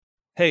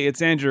Hey,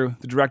 it's Andrew,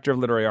 the director of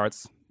Literary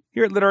Arts.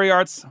 Here at Literary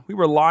Arts, we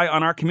rely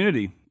on our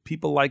community,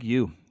 people like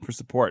you, for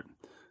support.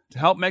 To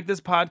help make this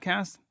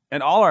podcast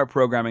and all our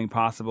programming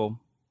possible,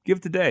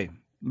 give today.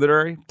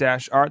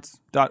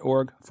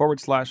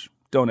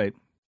 literary-arts.org/donate.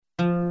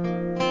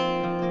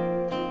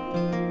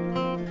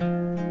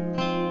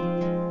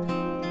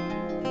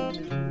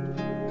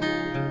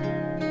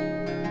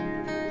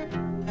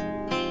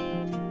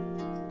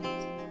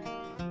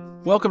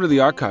 Welcome to the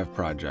Archive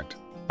Project.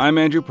 I'm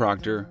Andrew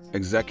Proctor,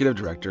 Executive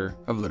Director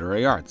of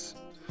Literary Arts.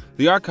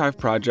 The Archive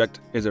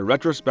Project is a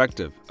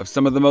retrospective of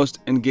some of the most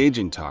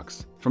engaging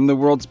talks from the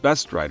world's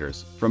best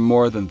writers from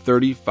more than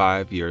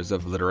 35 years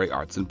of literary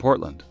arts in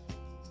Portland.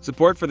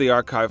 Support for the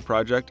Archive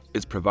Project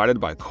is provided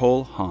by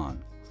Cole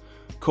Haan.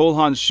 Cole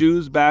Haan's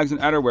shoes, bags,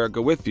 and outerwear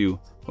go with you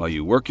while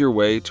you work your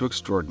way to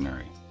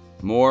extraordinary.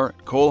 More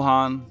at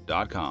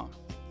colehaan.com.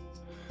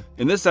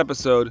 In this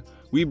episode,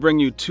 we bring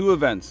you two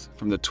events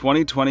from the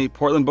 2020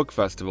 Portland Book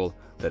Festival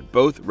that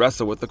both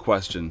wrestle with the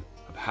question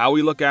of how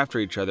we look after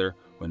each other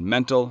when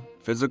mental,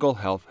 physical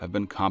health have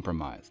been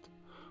compromised.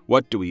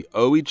 What do we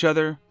owe each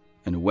other,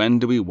 and when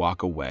do we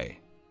walk away?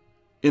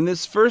 In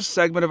this first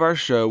segment of our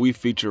show, we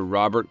feature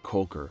Robert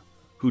Kolker,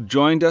 who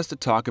joined us to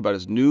talk about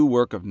his new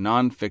work of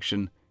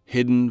nonfiction,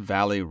 Hidden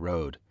Valley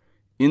Road,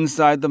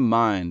 Inside the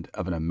Mind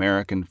of an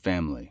American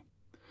Family.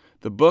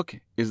 The book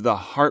is the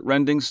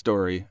heartrending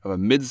story of a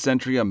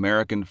mid-century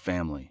American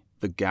family,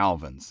 the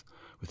Galvins,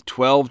 with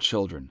 12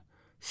 children,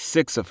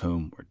 6 of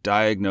whom were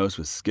diagnosed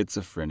with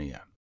schizophrenia.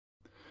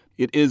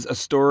 It is a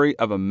story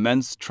of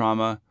immense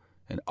trauma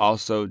and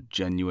also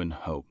genuine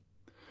hope.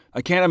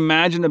 I can't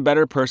imagine a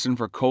better person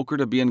for Kolker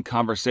to be in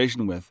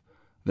conversation with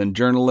than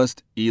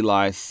journalist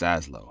Eli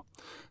Saslow.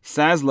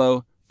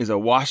 Saslow is a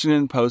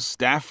Washington Post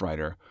staff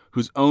writer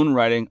whose own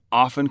writing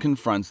often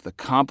confronts the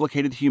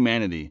complicated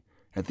humanity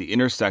at the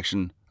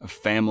intersection of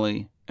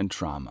family and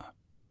trauma.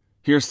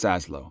 Here's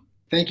Saslow.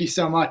 Thank you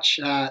so much.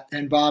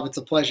 And Bob, it's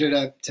a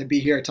pleasure to be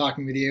here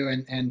talking with you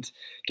and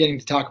getting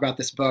to talk about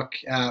this book,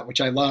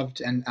 which I loved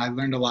and I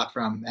learned a lot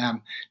from,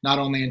 not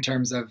only in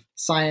terms of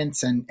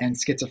science and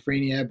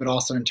schizophrenia, but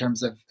also in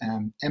terms of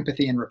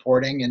empathy and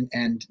reporting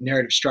and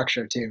narrative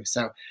structure too.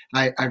 So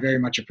I very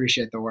much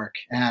appreciate the work.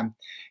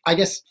 I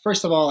guess,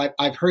 first of all,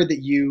 I've heard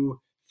that you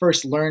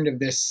first learned of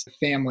this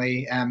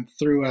family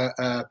through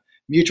a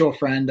mutual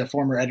friend, a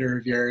former editor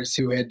of yours,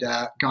 who had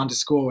gone to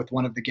school with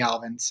one of the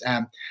Galvins.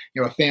 A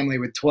family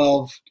with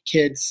 12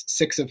 kids,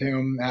 6 of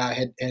whom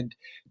had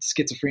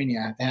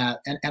schizophrenia.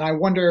 And I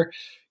wonder,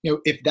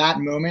 if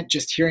that moment,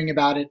 just hearing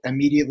about it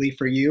immediately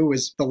for you,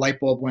 was the light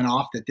bulb went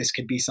off that this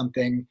could be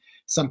something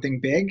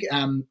big,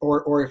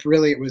 or if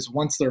really it was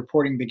once the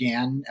reporting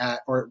began,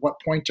 or at what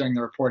point during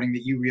the reporting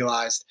that you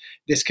realized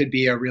this could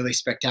be a really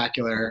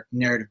spectacular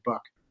narrative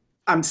book.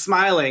 I'm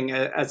smiling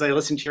as I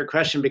listen to your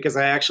question because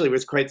I actually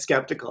was quite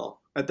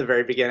skeptical at the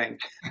very beginning.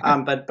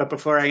 But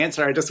before I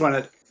answer, I just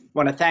want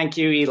to thank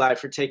you, Eli,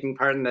 for taking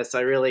part in this.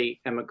 I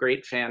really am a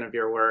great fan of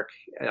your work.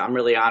 I'm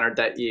really honored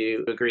that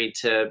you agreed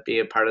to be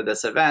a part of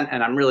this event,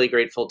 and I'm really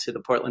grateful to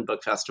the Portland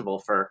Book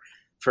Festival for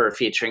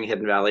featuring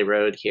Hidden Valley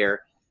Road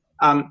here.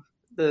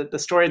 The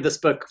story of this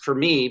book for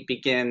me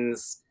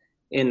begins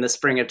in the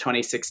spring of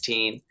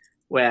 2016.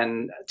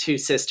 When 2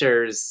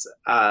 sisters,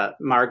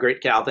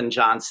 Margaret Galvin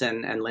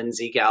Johnson and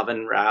Lindsay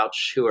Galvin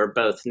Rauch, who are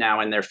both now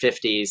in their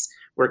 50s,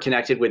 were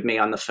connected with me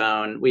on the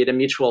phone. We had a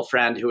mutual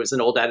friend who was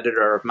an old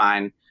editor of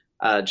mine,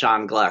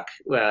 John Gluck.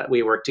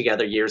 We worked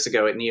together years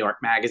ago at New York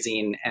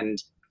Magazine,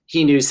 and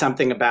he knew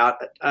something about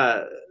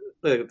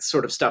the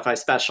sort of stuff I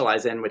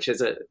specialize in, which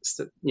is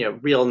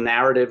real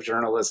narrative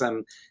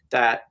journalism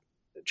that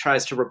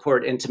tries to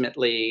report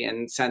intimately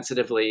and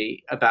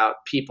sensitively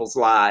about people's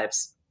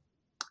lives.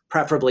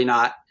 Preferably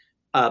not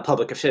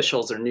public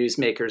officials or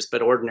newsmakers,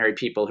 but ordinary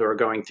people who are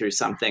going through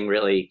something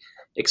really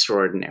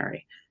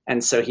extraordinary.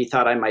 And so he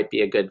thought I might be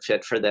a good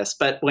fit for this.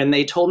 But when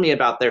they told me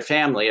about their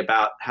family,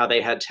 about how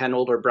they had 10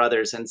 older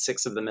brothers and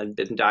 6 of them had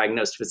been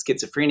diagnosed with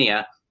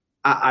schizophrenia,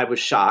 I was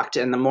shocked.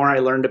 And the more I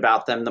learned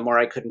about them, the more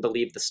I couldn't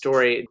believe the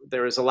story.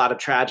 There was a lot of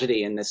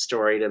tragedy in this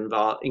story. It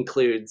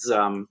includes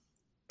a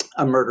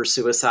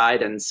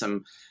murder-suicide and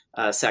some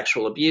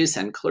sexual abuse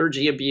and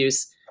clergy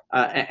abuse.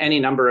 Any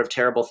number of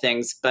terrible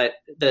things. But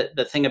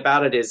the thing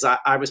about it is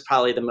I was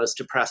probably the most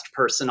depressed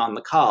person on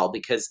the call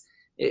because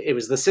it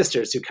was the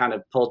sisters who kind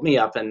of pulled me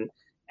up and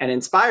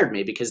inspired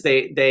me because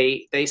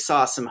they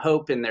saw some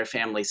hope in their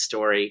family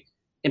story.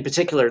 In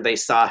particular, they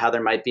saw how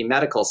there might be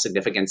medical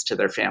significance to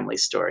their family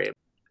story.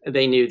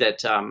 They knew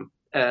that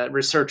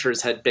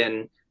researchers had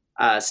been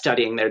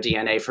studying their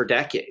DNA for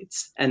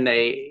decades, and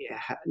they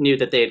knew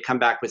that they had come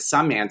back with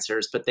some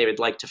answers, but they would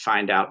like to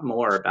find out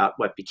more about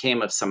what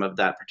became of some of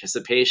that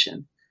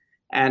participation.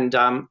 And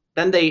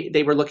then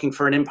they were looking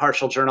for an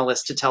impartial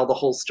journalist to tell the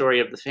whole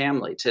story of the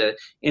family, to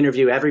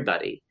interview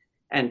everybody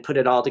and put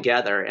it all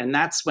together. And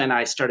that's when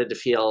I started to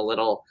feel a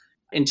little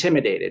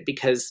intimidated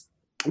because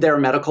there are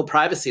medical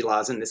privacy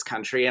laws in this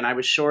country, and I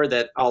was sure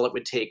that all it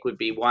would take would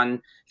be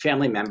one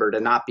family member to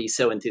not be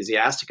so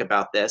enthusiastic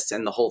about this,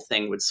 and the whole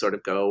thing would sort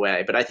of go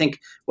away. But I think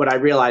what I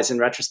realized in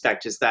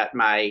retrospect is that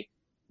my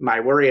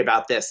worry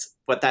about this,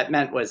 what that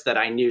meant was that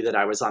I knew that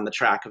I was on the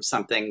track of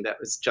something that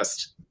was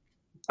just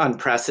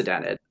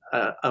unprecedented.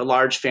 A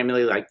large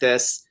family like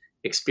this,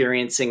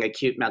 experiencing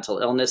acute mental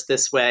illness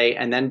this way,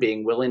 and then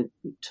being willing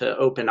to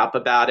open up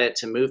about it,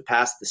 to move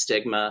past the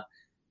stigma,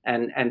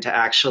 and to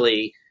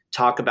actually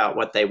talk about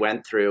what they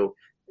went through,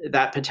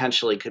 that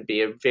potentially could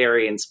be a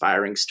very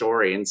inspiring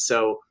story. And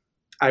so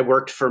I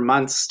worked for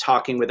months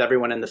talking with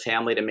everyone in the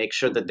family to make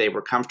sure that they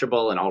were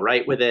comfortable and all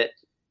right with it.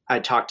 I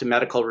talked to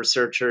medical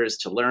researchers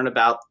to learn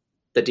about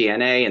the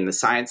DNA and the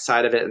science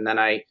side of it, and then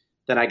I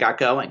got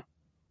going.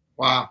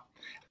 Wow.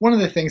 One of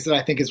the things that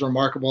I think is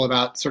remarkable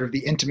about sort of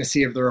the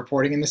intimacy of the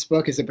reporting in this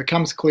book is it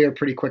becomes clear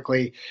pretty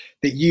quickly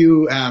that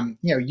you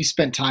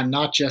spent time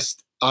not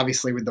just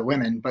obviously with the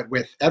women, but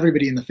with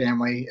everybody in the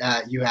family.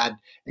 You had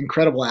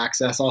incredible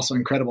access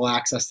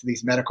to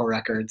these medical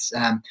records.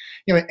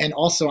 And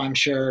also I'm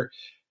sure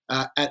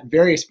at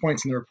various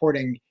points in the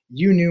reporting,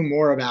 you knew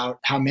more about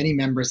how many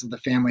members of the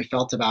family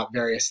felt about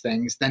various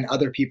things than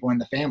other people in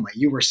the family.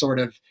 You were sort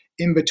of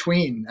in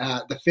between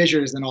the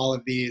fissures in all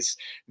of these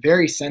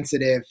very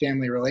sensitive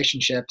family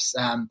relationships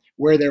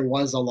where there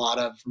was a lot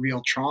of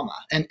real trauma.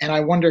 And I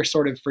wonder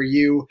sort of for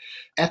you,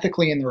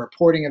 ethically in the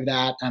reporting of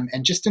that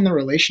and just in the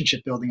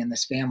relationship building in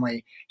this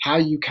family, how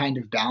you kind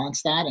of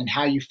balance that and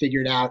how you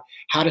figured out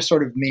how to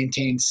sort of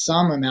maintain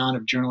some amount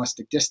of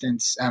journalistic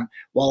distance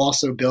while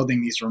also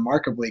building these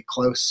remarkably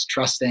close,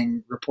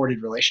 trusting,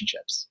 reported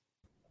relationships.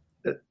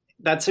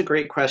 That's a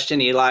great question,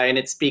 Eli, and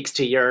it speaks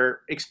to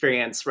your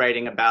experience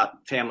writing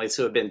about families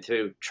who have been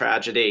through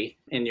tragedy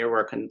in your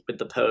work with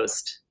the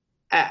Post.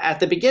 At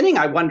the beginning,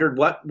 I wondered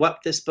what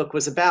this book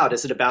was about.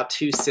 Is it about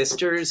two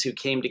sisters who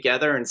came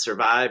together and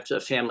survived a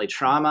family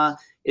trauma?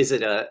 Was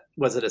it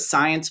a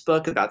science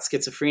book about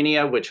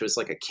schizophrenia, which was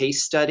like a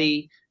case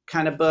study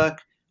kind of book?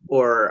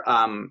 Or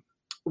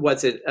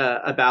was it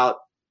about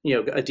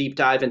a deep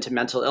dive into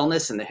mental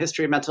illness and the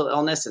history of mental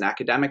illness, an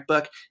academic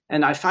book?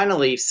 And I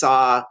finally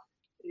saw,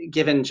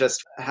 given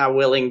just how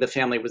willing the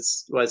family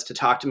was to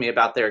talk to me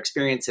about their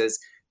experiences,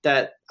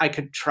 that I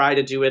could try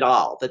to do it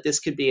all, that this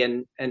could be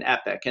an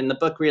epic. And the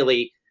book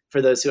really,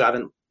 for those who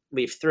haven't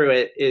leafed through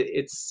it,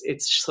 it's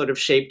sort of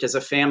shaped as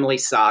a family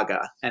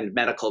saga and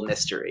medical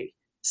mystery.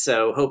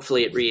 So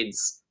hopefully it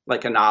reads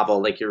like a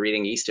novel, like you're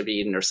reading East of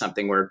Eden or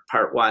something, where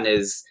part one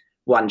is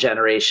one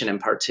generation and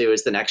part two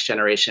is the next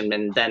generation.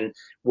 And then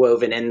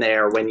woven in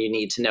there when you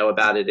need to know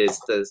about it is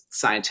the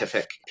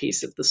scientific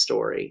piece of the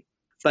story.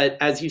 But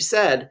as you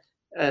said,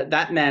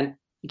 that meant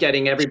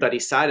getting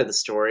everybody's side of the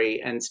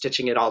story and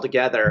stitching it all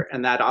together.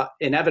 And that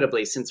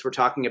inevitably, since we're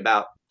talking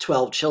about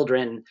 12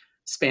 children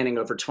spanning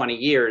over 20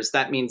 years,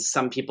 that means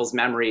some people's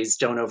memories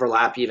don't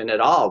overlap even at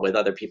all with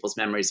other people's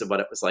memories of what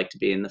it was like to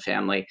be in the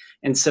family.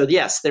 And so,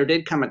 yes, there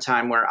did come a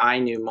time where I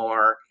knew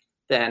more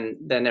than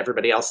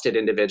everybody else did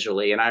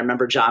individually. And I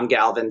remember John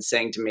Galvin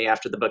saying to me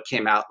after the book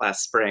came out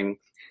last spring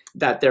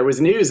that there was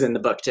news in the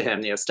book to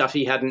him, stuff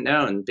he hadn't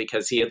known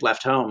because he had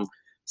left home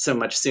so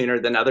much sooner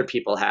than other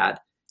people had,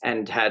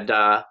 and had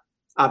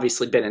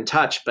obviously been in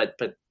touch, but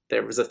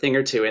there was a thing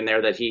or two in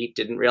there that he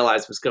didn't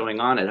realize was going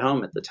on at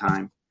home at the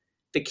time.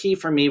 The key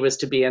for me was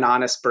to be an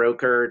honest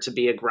broker, to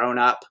be a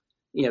grown-up,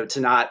 to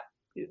not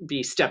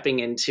be stepping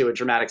into a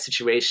dramatic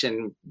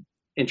situation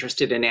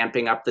interested in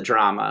amping up the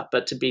drama,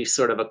 but to be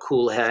sort of a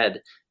cool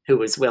head who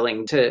was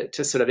willing to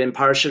sort of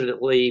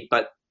impartially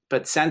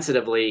but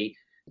sensitively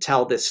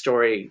tell this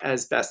story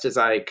as best as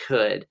I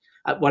could.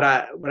 What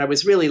I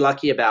was really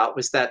lucky about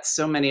was that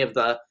so many of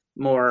the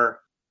more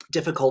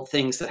difficult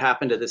things that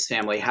happened to this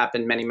family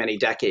happened many, many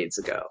decades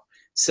ago.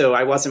 So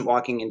I wasn't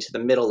walking into the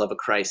middle of a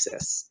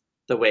crisis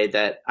the way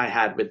that I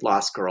had with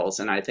Lost Girls,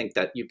 and I think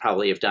that you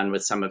probably have done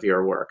with some of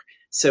your work.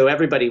 So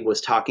everybody was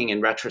talking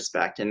in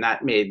retrospect, and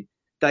that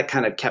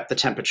kind of kept the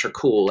temperature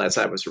cool as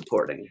I was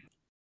reporting.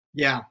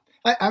 Yeah.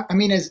 I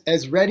mean,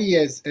 as ready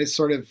as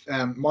sort of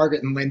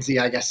Margaret and Lindsay,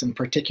 I guess in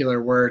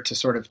particular, were to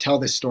sort of tell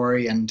this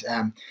story and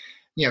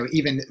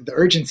even the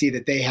urgency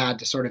that they had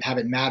to sort of have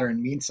it matter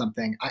and mean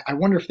something. I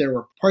wonder if there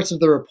were parts of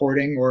the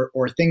reporting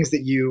or things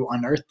that you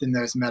unearthed in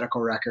those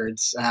medical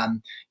records,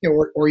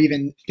 or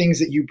even things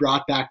that you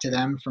brought back to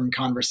them from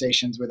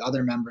conversations with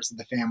other members of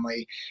the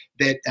family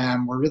that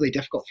were really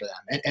difficult for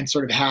them, and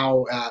sort of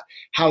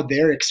how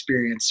their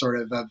experience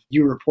sort of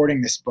you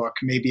reporting this book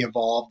maybe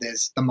evolved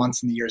as the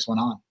months and the years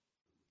went on.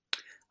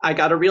 I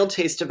got a real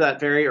taste of that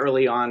very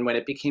early on when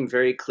it became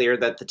very clear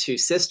that the two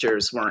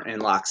sisters weren't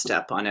in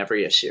lockstep on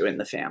every issue in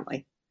the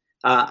family.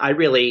 I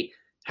really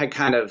had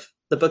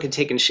the book had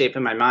taken shape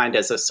in my mind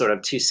as a sort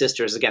of two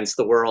sisters against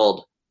the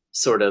world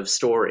sort of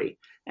story.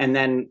 And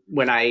then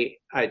when I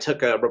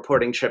took a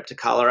reporting trip to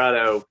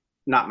Colorado,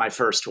 not my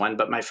first one,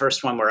 but my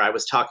first one where I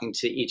was talking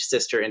to each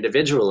sister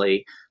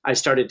individually, I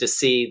started to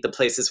see the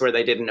places where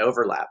they didn't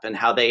overlap and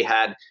how they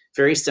had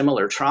very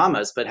similar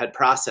traumas, but had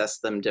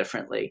processed them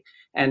differently,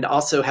 and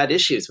also had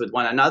issues with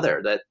one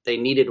another, that they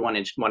needed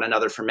one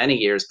another for many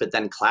years, but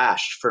then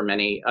clashed for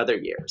many other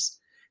years.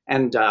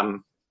 And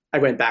I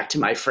went back to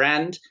my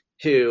friend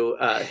who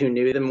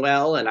knew them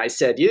well, and I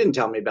said, "You didn't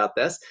tell me about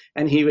this."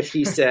 And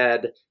he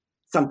said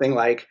something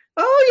like,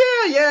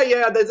 "Oh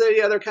yeah,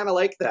 they're kind of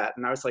like that."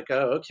 And I was like,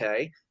 "Oh,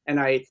 okay." And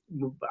I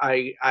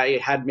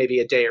had maybe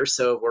a day or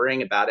so of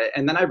worrying about it,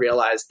 and then I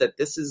realized that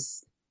this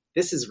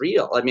is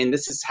real. I mean,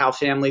 this is how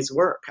families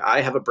work.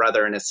 I have a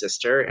brother and a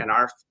sister, and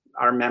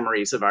our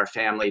memories of our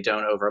family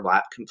don't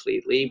overlap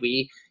completely.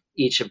 We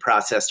each have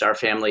processed our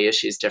family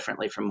issues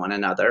differently from one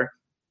another.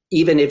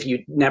 Even if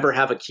you never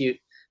have acute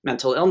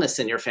mental illness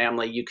in your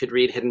family, you could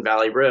read Hidden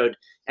Valley Road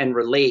and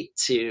relate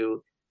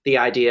to the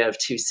idea of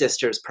two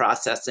sisters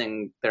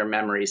processing their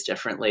memories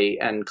differently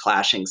and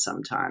clashing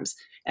sometimes.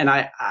 And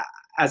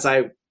as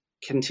I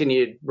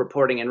continued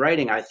reporting and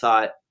writing, I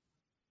thought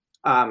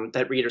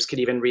that readers could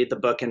even read the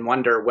book and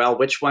wonder, well,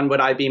 which one would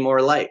I be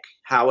more like?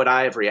 How would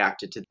I have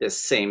reacted to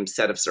this same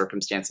set of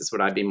circumstances?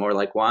 Would I be more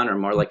like one or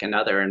more like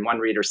another? And one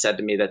reader said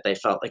to me that they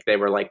felt like they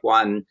were like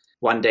one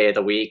day of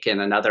the week,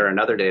 and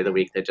another day of the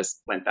week. They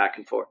just went back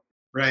and forth.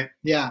 Right.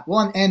 Yeah.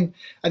 Well, and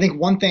I think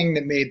one thing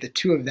that made the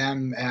two of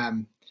them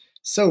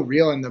so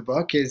real in the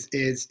book is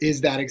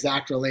that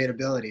exact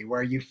relatability,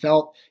 where you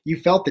felt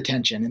the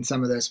tension in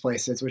some of those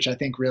places, which I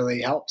think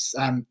really helps.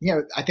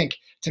 I think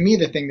to me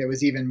the thing that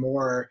was even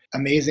more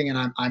amazing,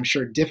 and I'm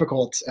sure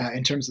difficult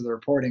in terms of the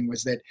reporting,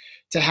 was that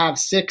to have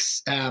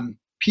six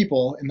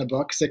people in the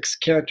book, six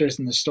characters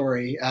in the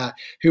story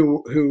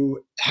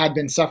who had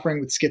been suffering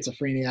with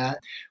schizophrenia.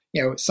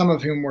 Some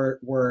of whom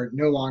were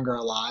no longer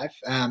alive,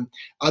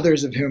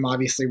 others of whom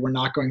obviously were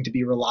not going to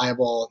be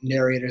reliable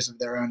narrators of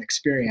their own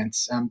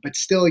experience. But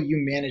still, you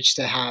managed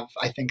to have,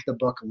 I think, the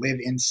book live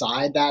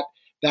inside that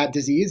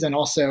disease, and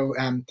also,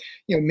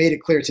 made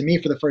it clear to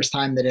me for the first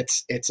time that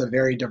it's a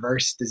very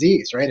diverse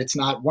disease, right? It's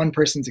not one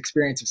person's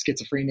experience of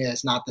schizophrenia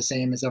is not the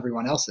same as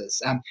everyone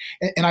else's.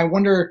 And I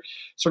wonder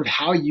sort of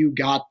how you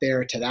got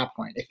there to that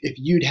point. If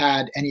you'd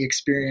had any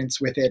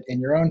experience with it in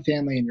your own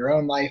family, in your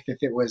own life, if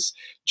it was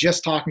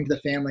just talking to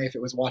the family, if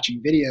it was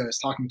watching videos,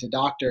 talking to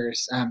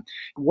doctors,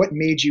 what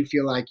made you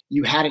feel like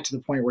you had it to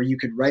the point where you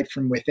could write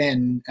from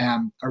within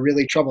a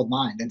really troubled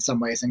mind in some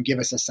ways and give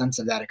us a sense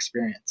of that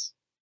experience?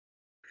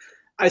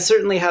 I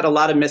certainly had a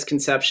lot of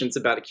misconceptions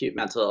about acute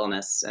mental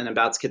illness and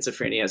about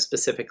schizophrenia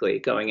specifically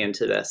going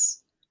into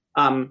this.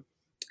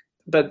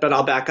 But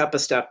I'll back up a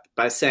step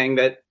by saying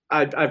that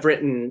I've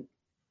written,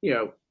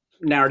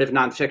 narrative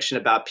nonfiction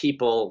about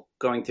people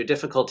going through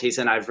difficulties,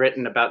 and I've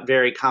written about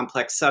very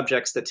complex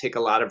subjects that take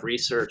a lot of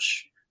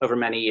research over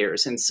many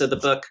years. And so the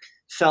book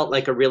felt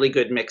like a really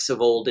good mix of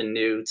old and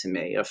new to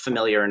me, of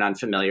familiar and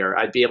unfamiliar.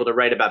 I'd be able to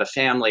write about a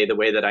family the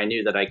way that I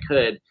knew that I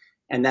could.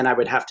 And then I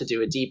would have to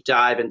do a deep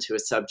dive into a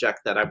subject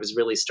that I was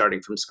really starting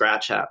from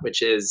scratch at,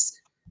 which is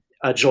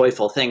a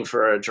joyful thing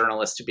for a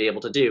journalist to be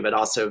able to do, but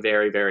also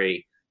very,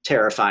 very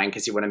terrifying,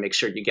 because you want to make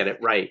sure you get it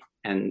right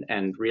and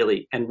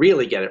really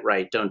get it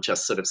right. Don't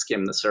just sort of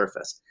skim the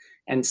surface.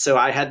 And so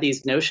I had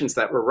these notions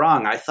that were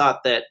wrong. I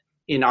thought that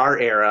in our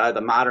era, the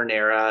modern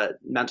era,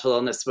 mental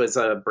illness was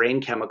a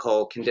brain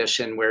chemical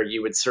condition where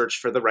you would search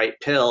for the right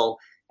pill,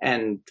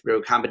 and through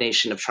a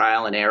combination of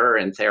trial and error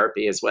and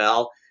therapy as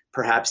well,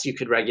 perhaps you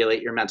could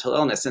regulate your mental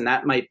illness. And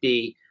that might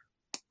be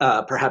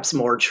perhaps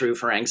more true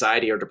for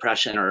anxiety or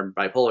depression or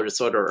bipolar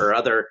disorder or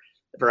other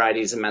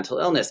varieties of mental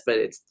illness. But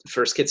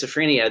for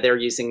schizophrenia, they're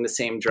using the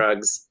same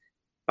drugs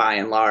by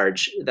and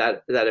large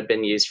that have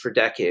been used for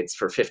decades,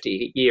 for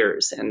 50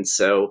 years. And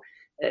so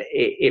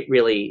they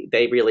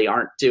really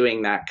aren't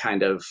doing that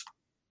kind of,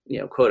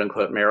 quote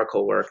unquote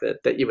miracle work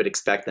that you would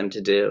expect them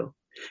to do.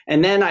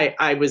 And then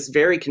I was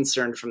very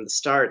concerned from the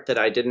start that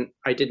I didn't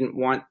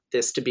want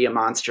this to be a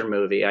monster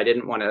movie. I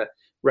didn't want to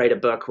write a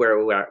book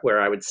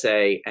where I would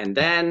say, and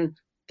then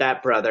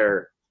that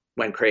brother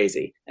went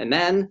crazy, and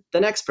then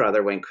the next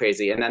brother went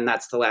crazy, and then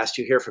that's the last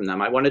you hear from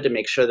them. I wanted to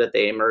make sure that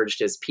they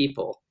emerged as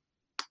people.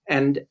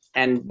 And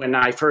when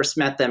I first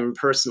met them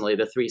personally,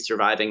 the three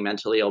surviving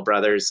mentally ill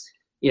brothers,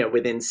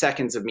 within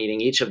seconds of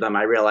meeting each of them,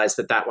 I realized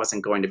that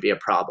wasn't going to be a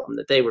problem,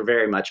 that they were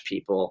very much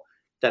people.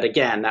 That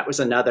again, that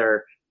was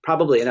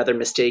probably another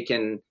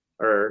mistaken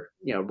or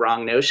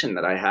wrong notion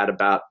that I had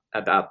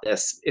about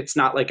this. It's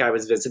not like I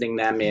was visiting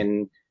them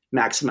in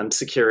maximum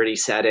security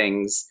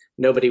settings.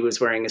 Nobody was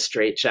wearing a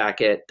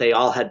straitjacket. They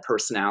all had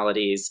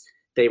personalities.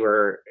 They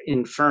were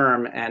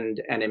infirm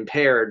and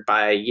impaired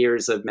by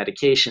years of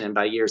medication and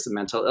by years of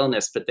mental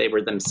illness, but they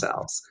were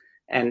themselves.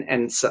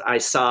 And so I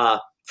saw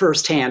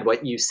firsthand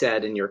what you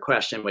said in your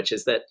question, which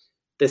is that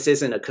this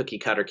isn't a cookie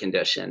cutter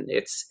condition.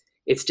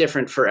 It's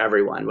different for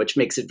everyone, which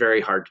makes it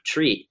very hard to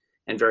treat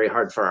and very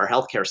hard for our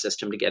healthcare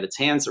system to get its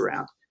hands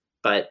around.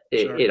 But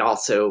it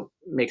also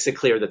makes it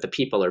clear that the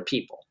people are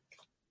people.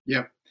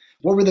 Yeah.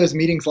 What were those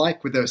meetings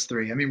like with those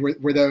three? I mean,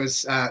 were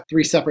those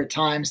three separate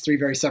times, three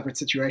very separate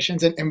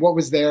situations? And what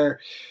was their,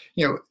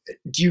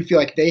 do you feel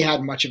like they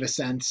had much of a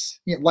sense,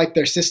 like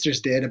their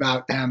sisters did,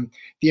 about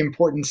the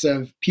importance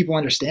of people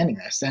understanding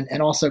this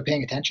and also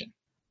paying attention?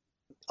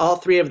 All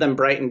three of them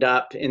brightened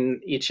up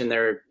each in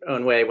their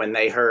own way when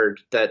they heard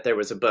that there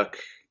was a book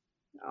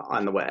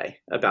on the way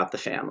about the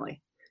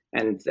family.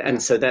 And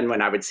so then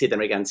when I would see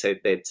them again,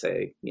 they'd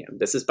say,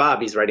 this is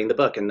Bob, he's writing the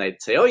book. And they'd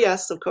say, oh,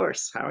 yes, of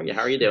course. How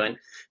are you doing?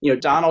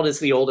 Donald is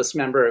the oldest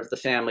member of the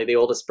family, the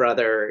oldest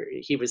brother.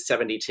 He was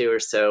 72 or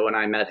so when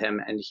I met him.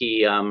 And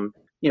he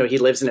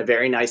lives in a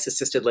very nice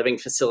assisted living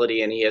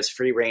facility, and he has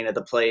free reign of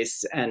the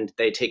place, and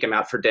they take him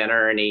out for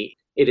dinner. And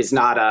it is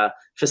not a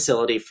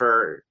facility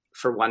for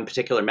one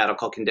particular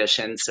medical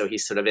condition. So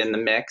he's sort of in the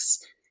mix.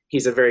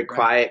 He's a very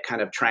quiet,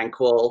 kind of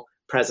tranquil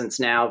presence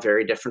now,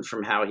 very different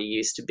from how he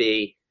used to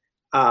be.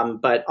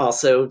 But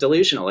also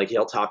delusional. Like,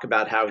 he'll talk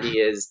about how he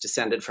is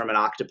descended from an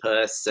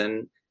octopus,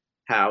 and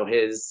how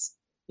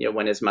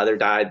when his mother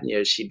died,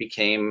 she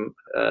became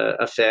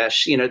a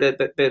fish.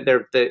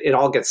 It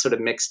all gets sort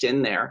of mixed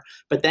in there.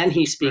 But then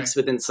he speaks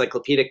with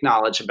encyclopedic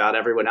knowledge about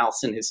everyone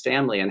else in his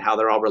family and how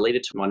they're all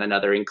related to one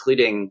another,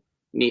 including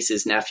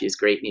nieces, nephews,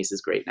 great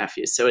nieces, great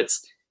nephews. So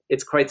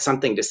it's quite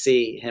something to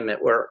see him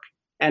at work.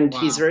 And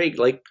he's very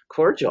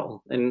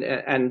cordial,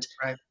 and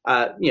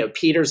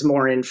Peter's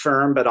more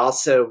infirm, but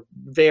also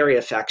very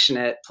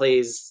affectionate,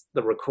 plays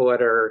the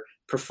recorder,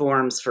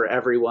 performs for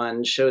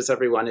everyone, shows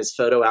everyone his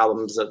photo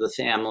albums of the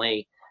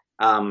family,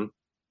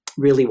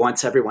 really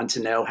wants everyone to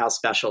know how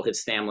special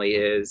his family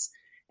is.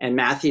 And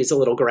Matthew's a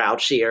little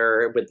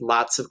grouchier, with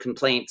lots of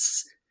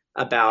complaints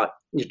about,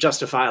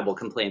 justifiable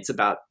complaints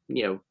about,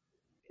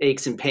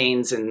 aches and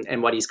pains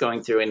and what he's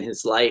going through in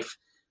his life.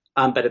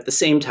 But at the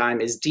same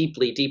time is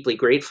deeply, deeply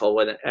grateful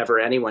whenever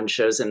anyone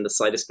shows him the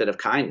slightest bit of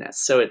kindness.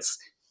 So it's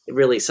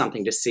really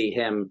something to see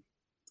him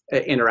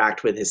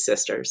interact with his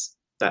sisters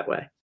that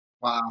way.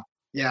 Wow.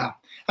 Yeah.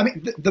 I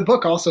mean, the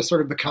book also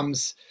sort of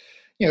becomes,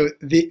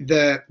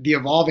 the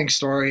evolving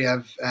story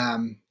of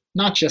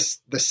not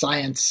just the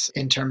science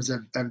in terms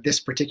of this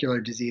particular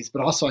disease,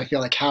 but also I feel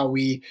like how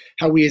we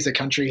as a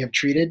country have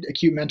treated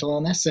acute mental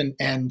illness.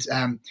 And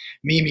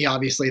Mimi,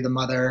 obviously the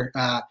mother,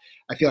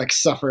 I feel like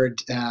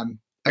suffered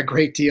a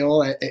great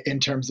deal in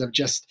terms of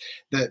just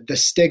the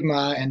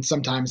stigma, and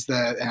sometimes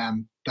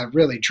the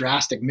really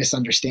drastic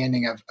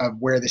misunderstanding of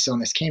where this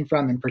illness came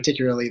from, and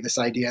particularly this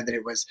idea that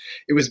it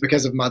was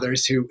because of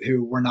mothers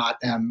who were not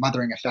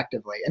mothering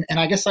effectively. And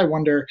I guess I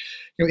wonder,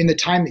 in the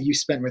time that you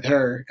spent with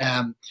her,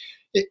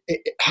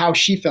 how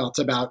she felt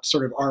about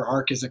sort of our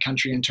arc as a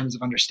country in terms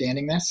of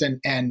understanding this,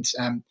 and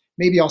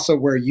maybe also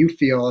where you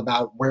feel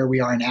about where we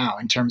are now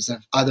in terms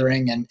of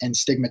othering and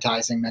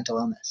stigmatizing mental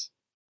illness.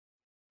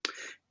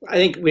 I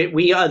think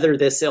we other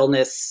this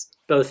illness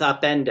both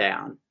up and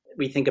down.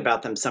 We think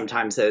about them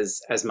sometimes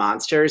as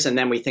monsters, and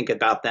then we think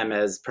about them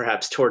as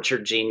perhaps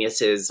tortured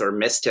geniuses or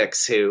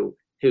mystics who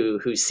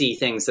see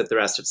things that the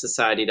rest of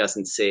society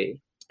doesn't see.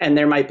 And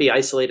there might be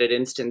isolated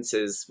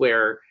instances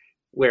where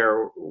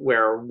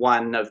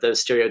one of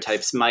those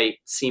stereotypes might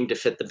seem to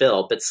fit the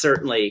bill, but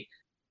certainly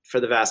for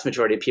the vast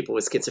majority of people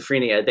with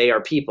schizophrenia, they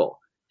are people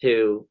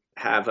who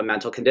have a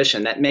mental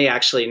condition that may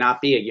actually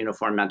not be a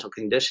uniform mental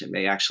condition,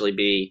 may actually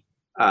be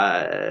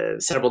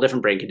several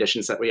different brain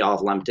conditions that we all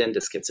have lumped into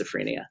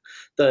schizophrenia.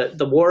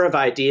 The war of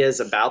ideas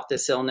about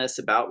this illness,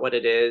 about what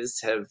it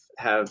is,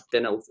 have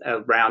been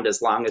around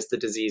as long as the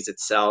disease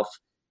itself.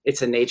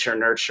 It's a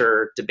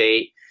nature-nurture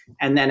debate.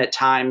 And then at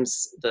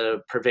times, the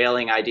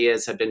prevailing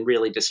ideas have been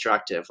really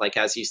destructive. Like,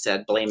 as you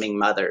said, blaming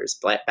mothers,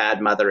 bad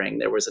mothering.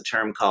 There was a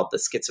term called the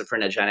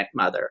schizophrenogenic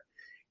mother.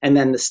 And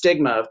then the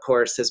stigma, of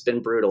course, has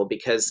been brutal,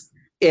 because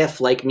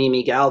if, like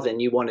Mimi Galvin,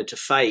 you wanted to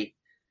fight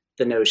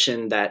the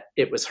notion that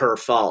it was her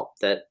fault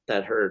that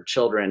her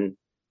children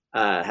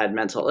had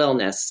mental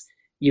illness,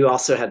 you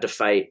also had to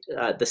fight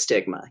the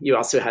stigma. You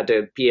also had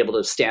to be able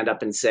to stand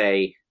up and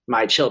say,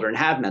 my children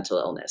have mental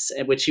illness,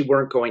 which you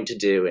weren't going to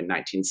do in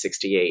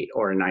 1968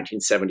 or in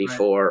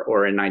 1974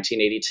 or in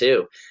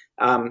 1982.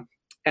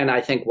 And I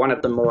think one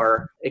of the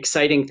more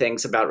exciting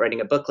things about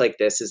writing a book like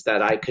this is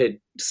that I could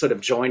sort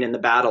of join in the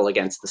battle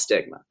against the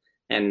stigma.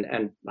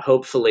 And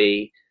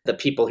hopefully the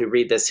people who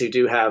read this who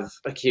do have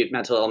acute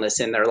mental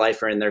illness in their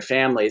life or in their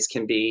families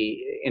can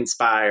be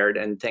inspired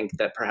and think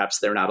that perhaps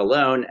they're not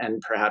alone,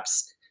 and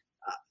perhaps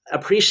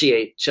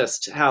appreciate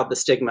just how the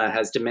stigma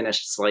has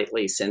diminished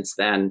slightly since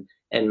then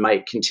and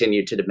might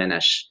continue to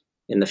diminish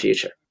in the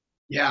future.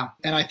 Yeah.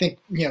 And I think,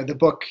 the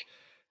book,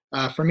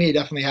 for me,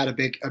 definitely had a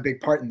big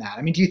part in that.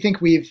 I mean, do you think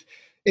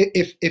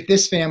if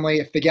this family,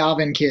 if the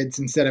Galvin kids,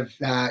 instead of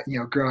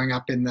growing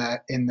up in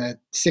the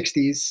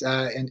 60s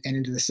and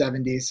into the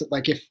 70s,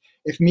 like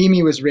if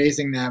Mimi was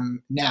raising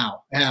them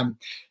now,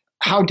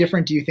 how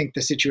different do you think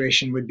the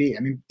situation would be?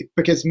 I mean,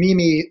 because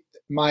Mimi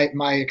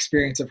my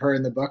experience of her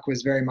in the book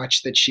was very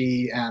much that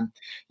she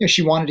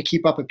she wanted to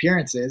keep up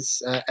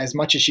appearances as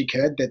much as she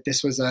could, that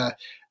this was a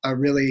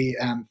really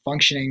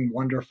functioning,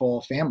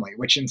 wonderful family,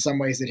 which in some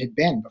ways it had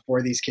been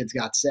before these kids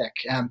got sick.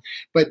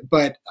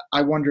 But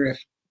I wonder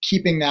if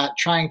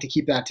trying to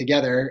keep that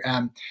together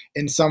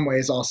in some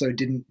ways also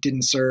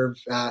didn't serve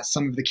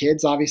some of the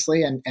kids,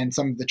 obviously, and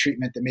some of the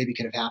treatment that maybe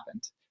could have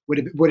happened.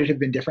 Would it have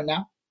been different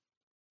now?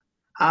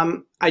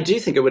 I do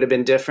think it would have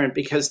been different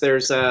because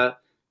there's an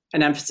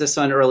emphasis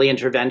on early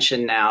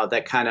intervention now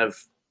that kind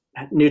of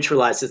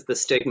neutralizes the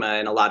stigma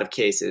in a lot of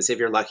cases if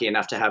you're lucky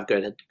enough to have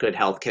good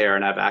health care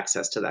and have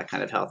access to that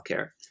kind of health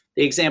care.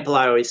 The example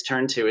I always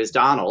turn to is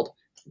Donald,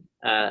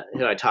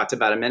 who I talked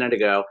about a minute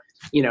ago.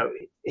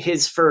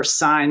 His first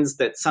signs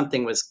that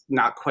something was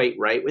not quite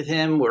right with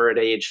him were at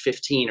age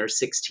 15 or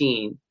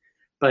 16,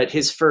 but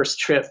his first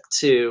trip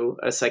to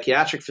a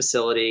psychiatric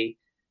facility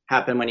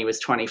happened when he was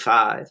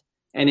 25.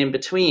 And in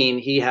between,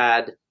 he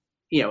had,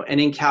 an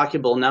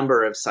incalculable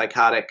number of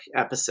psychotic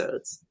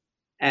episodes.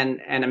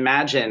 And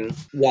imagine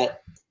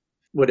what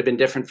would have been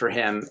different for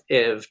him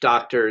if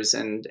doctors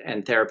and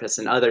therapists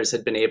and others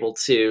had been able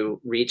to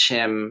reach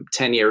him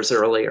 10 years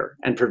earlier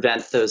and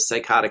prevent those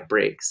psychotic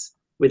breaks.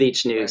 With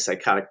each new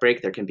psychotic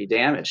break, there can be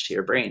damage to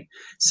your brain.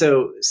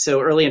 So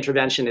early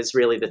intervention is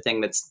really the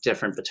thing that's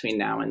different between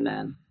now and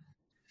then.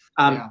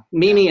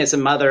 Mimi, as a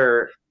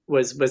mother,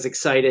 was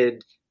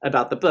excited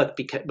about the book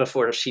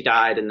before she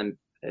died,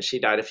 she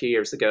died a few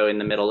years ago in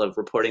the middle of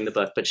reporting the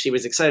book. But she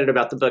was excited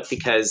about the book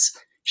because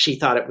she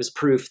thought it was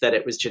proof that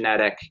it was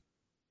genetic,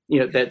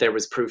 that there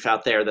was proof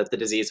out there that the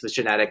disease was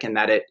genetic and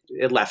that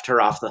it left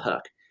her off the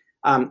hook.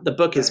 The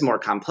book is more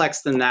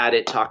complex than that.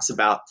 It talks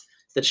about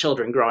the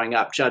children growing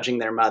up, judging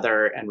their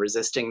mother and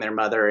resisting their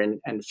mother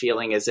and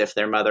feeling as if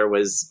their mother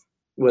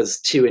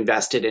was too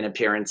invested in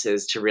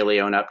appearances to really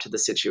own up to the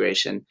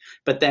situation.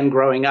 But then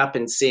growing up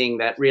and seeing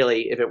that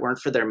really, if it weren't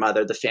for their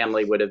mother, the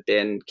family would have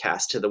been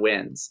cast to the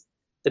winds.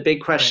 The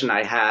big question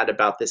I had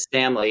about this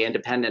family,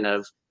 independent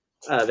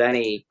of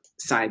any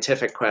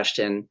scientific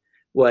question,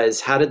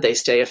 was how did they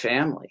stay a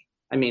family?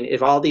 I mean,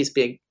 if all these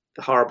big,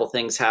 horrible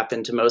things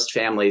happened to most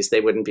families, they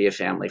wouldn't be a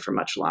family for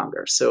much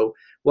longer. So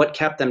what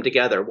kept them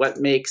together? What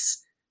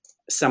makes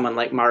someone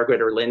like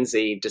Margaret or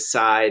Lindsay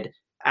decide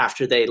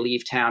after they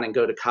leave town and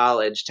go to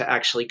college to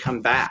actually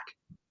come back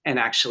and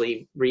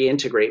actually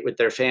reintegrate with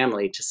their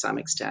family to some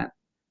extent?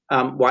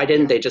 Why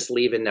didn't they just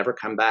leave and never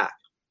come back?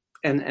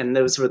 And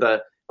those were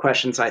the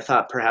questions I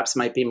thought perhaps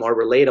might be more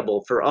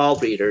relatable for all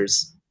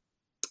readers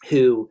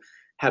who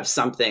have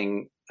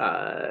something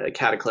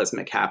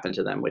cataclysmic happen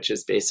to them, which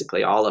is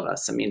basically all of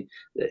us. I mean,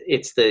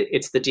 it's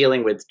the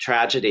dealing with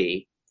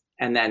tragedy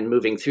and then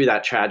moving through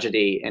that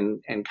tragedy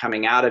and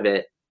coming out of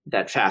it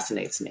that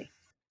fascinates me.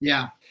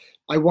 Yeah.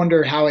 I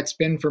wonder how it's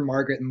been for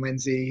Margaret and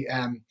Lindsay,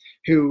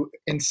 who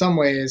in some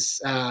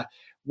ways,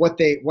 what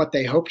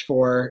they hoped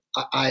for,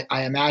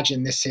 I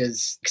imagine this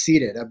has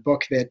exceeded. A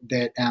book that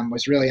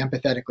was really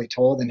empathetically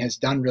told and has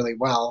done really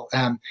well.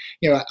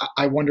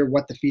 I wonder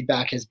what the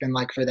feedback has been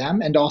like for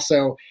them, and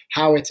also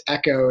how it's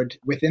echoed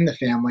within the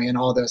family and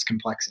all those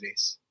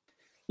complexities.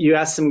 You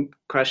asked some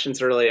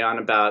questions early on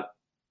about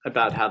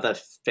how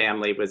the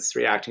family was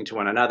reacting to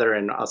one another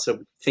and also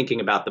thinking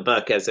about the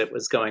book as it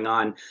was going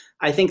on.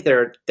 I think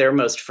their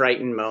most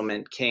frightened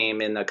moment came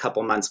in a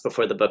couple months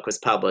before the book was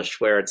published,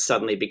 where it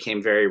suddenly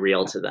became very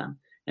real to them.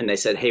 And they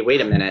said, hey,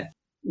 wait a minute,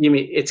 you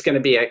mean it's going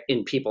to be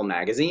in People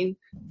magazine?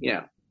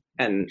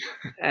 And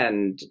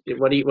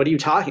what are you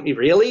talking?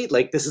 Really?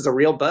 Like, this is a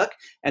real book?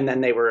 And then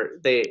they were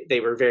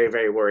very,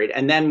 very worried.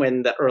 And then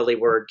when the early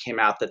word came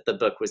out that the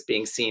book was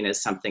being seen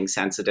as something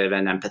sensitive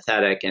and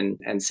empathetic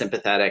and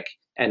sympathetic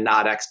and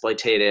not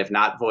exploitative,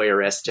 not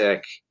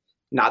voyeuristic,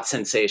 not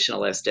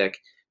sensationalistic,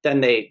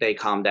 then they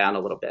calmed down a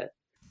little bit.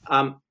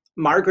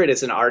 Margaret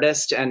is an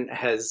artist and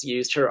has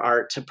used her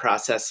art to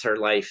process her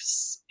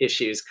life's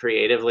issues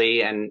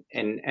creatively and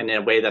in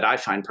a way that I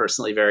find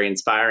personally very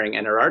inspiring.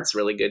 And her art's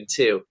really good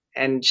too.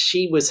 And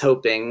she was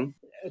hoping,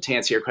 to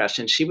answer your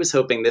question, she was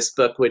hoping this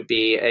book would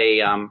be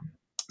a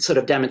sort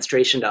of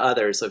demonstration to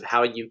others of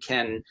how you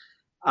can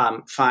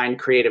find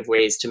creative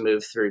ways to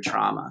move through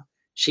trauma.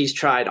 She's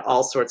tried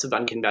all sorts of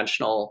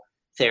unconventional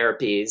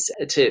therapies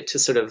to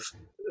sort of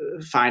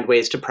find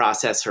ways to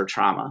process her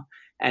trauma.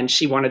 And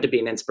she wanted to be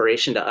an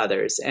inspiration to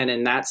others. And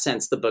in that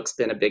sense, the book's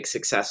been a big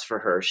success for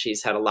her.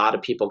 She's had a lot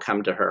of people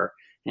come to her,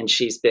 and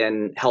she's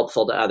been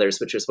helpful to others,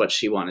 which is what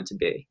she wanted to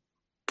be.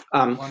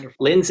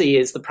 Lindsay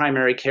is the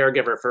primary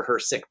caregiver for her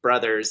sick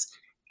brothers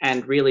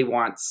and really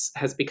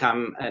has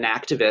become an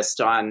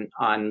activist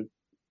on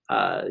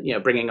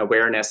bringing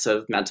awareness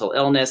of mental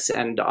illness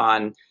and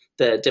on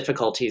the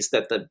difficulties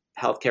that the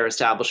healthcare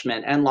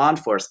establishment and law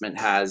enforcement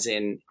has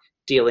in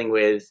dealing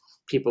with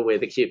people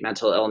with acute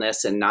mental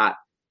illness and not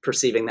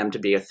perceiving them to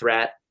be a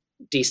threat,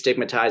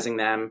 destigmatizing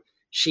them.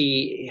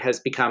 She has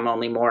become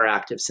only more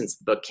active since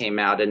the book came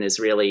out and is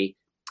really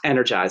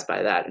energized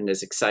by that and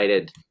is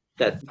excited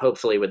that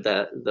hopefully with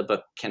the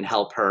book can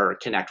help her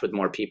connect with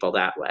more people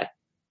that way.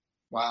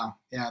 Wow.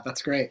 Yeah,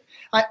 that's great.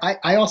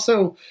 I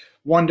also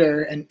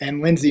wonder,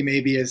 and Lindsay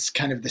maybe is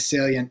kind of the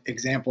salient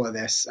example of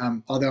this,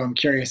 although I'm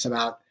curious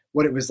about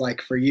what it was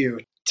like for you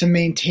to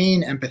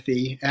maintain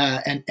empathy.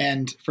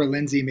 And for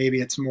Lindsay, maybe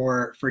it's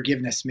more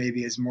forgiveness,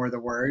 maybe is more the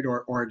word,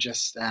 or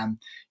just,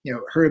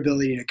 her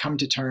ability to come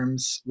to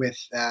terms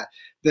with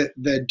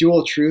the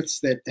dual truths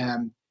that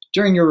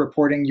during your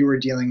reporting, you were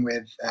dealing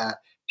with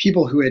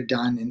people who had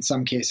done, in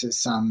some cases,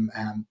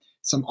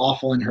 some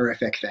awful and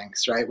horrific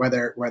things, right?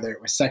 Whether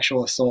it was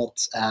sexual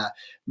assault,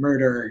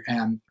 murder,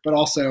 but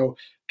also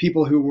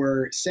people who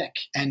were sick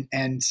and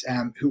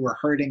who were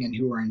hurting and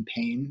who were in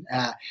pain.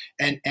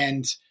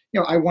 And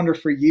I wonder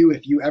for you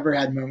if you ever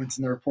had moments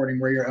in the reporting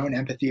where your own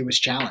empathy was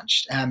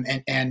challenged,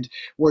 and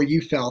where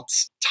you felt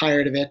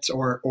tired of it,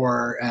 or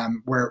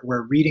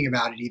where reading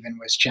about it even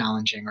was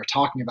challenging, or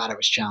talking about it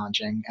was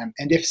challenging.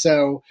 And if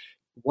so,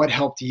 what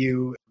helped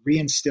you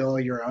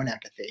reinstill your own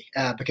empathy?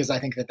 Because I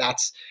think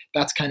that's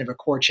kind of a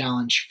core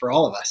challenge for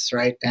all of us,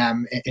 right?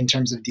 In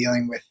terms of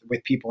dealing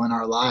with people in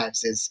our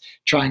lives, is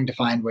trying to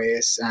find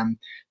ways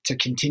to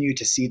continue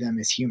to see them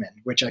as human,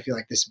 which I feel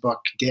like this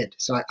book did.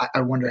 So I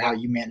wonder how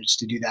you managed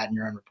to do that in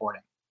your own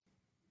reporting.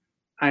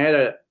 I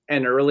had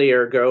an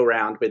earlier go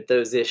round with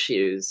those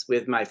issues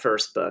with my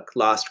first book,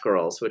 Lost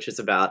Girls, which is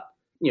about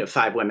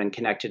 5 women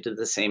connected to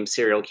the same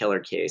serial killer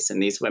case.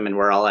 And these women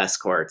were all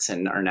escorts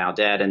and are now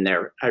dead. And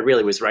I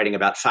really was writing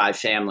about 5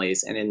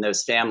 families. And in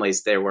those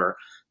families, there were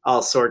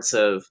all sorts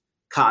of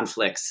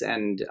conflicts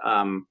and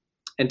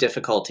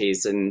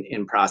difficulties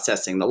in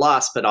processing the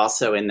loss, but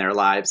also in their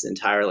lives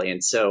entirely.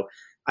 And so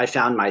I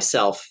found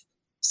myself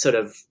sort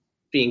of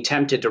being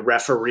tempted to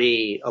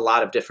referee a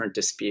lot of different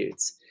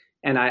disputes.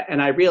 And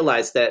I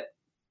realized that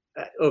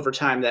over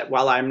time that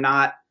while I'm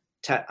not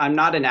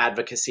an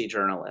advocacy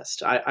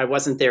journalist. I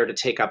wasn't there to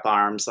take up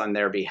arms on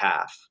their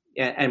behalf.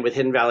 And with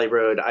Hidden Valley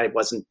Road, I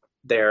wasn't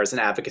there as an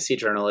advocacy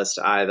journalist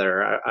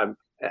either.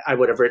 I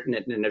would have written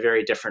it in a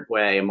very different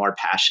way, a more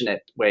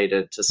passionate way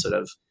to sort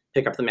of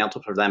pick up the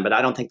mantle for them. But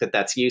I don't think that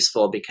that's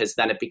useful, because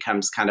then it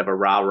becomes kind of a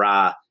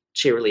rah-rah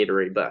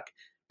cheerleadery book.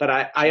 But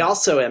I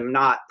also am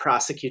not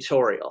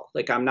prosecutorial.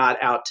 Like, I'm not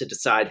out to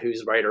decide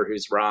who's right or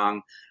who's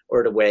wrong,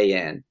 or to weigh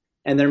in.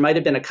 And there might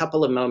have been a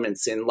couple of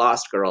moments in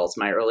Lost Girls,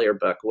 my earlier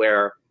book,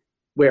 where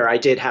I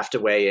did have to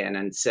weigh in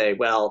and say,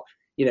 well,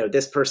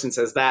 this person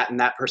says that and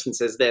that person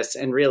says this.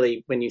 And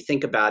really, when you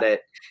think about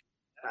it,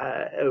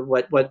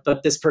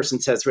 what this person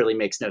says really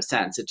makes no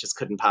sense. It just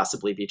couldn't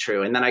possibly be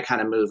true. And then I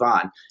kind of move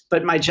on.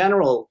 But my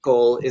general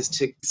goal is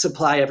to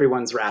supply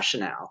everyone's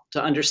rationale,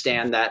 to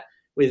understand that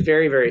with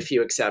very, very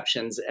few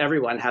exceptions,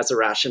 everyone has a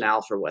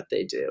rationale for what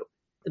they do.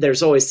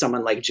 There's always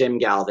someone like Jim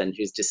Galvin,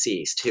 who's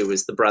deceased, who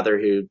was the brother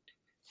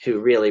who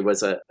really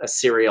was a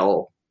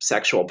serial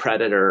sexual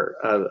predator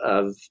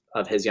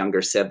of his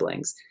younger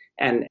siblings.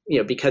 And,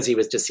 because he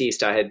was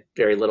deceased, I had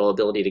very little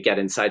ability to get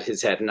inside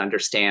his head and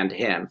understand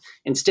him.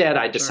 Instead,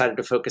 I decided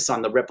to focus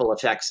on the ripple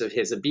effects of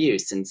his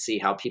abuse and see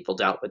how people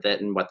dealt with it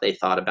and what they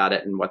thought about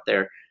it and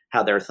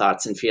how their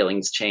thoughts and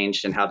feelings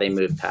changed and how they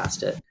moved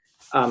past it.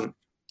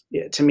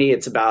 To me,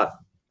 it's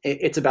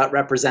about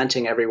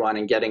representing everyone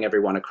and getting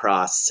everyone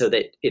across so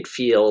that it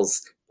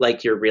feels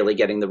like you're really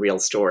getting the real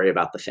story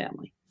about the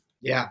family.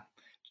 Yeah.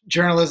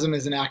 Journalism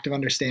is an act of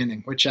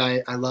understanding, which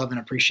I love and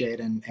appreciate,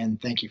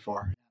 and thank you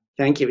for.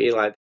 Thank you,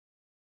 Eli.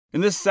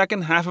 In this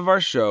second half of our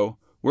show,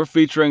 we're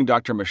featuring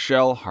Dr.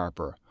 Michelle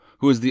Harper,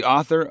 who is the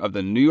author of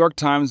the New York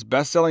Times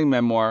bestselling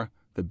memoir,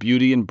 The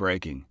Beauty in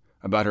Breaking,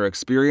 about her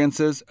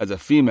experiences as a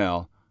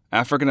female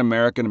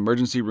African-American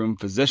emergency room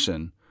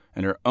physician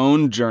and her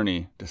own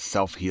journey to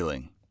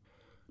self-healing.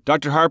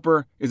 Dr.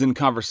 Harper is in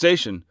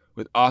conversation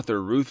with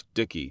author Ruth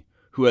Dickey,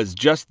 who has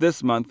just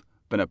this month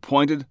been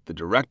appointed the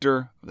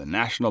director of the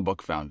National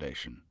Book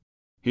Foundation.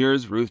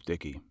 Here's Ruth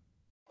Dickey.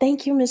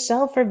 Thank you,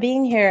 Michelle, for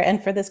being here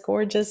and for this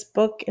gorgeous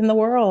book in the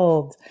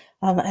world.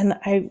 And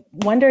I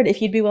wondered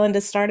if you'd be willing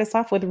to start us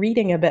off with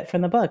reading a bit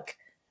from the book.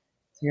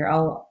 Here,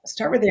 I'll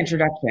start with the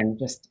introduction,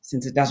 just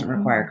since it doesn't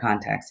require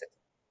context. It's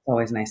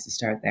always nice to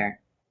start there.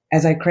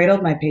 As I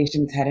cradled my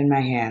patient's head in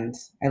my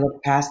hands, I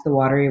looked past the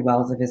watery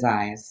wells of his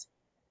eyes.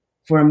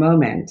 For a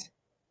moment,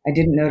 I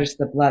didn't notice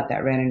the blood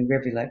that ran in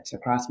rivulets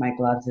across my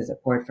gloves as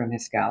it poured from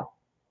his scalp,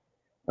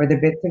 or the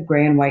bits of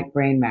gray and white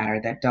brain matter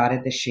that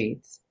dotted the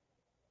sheets,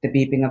 the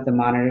beeping of the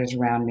monitors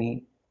around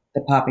me,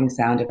 the popping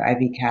sound of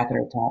IV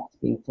catheter tops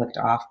being flicked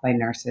off by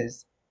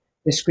nurses,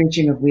 the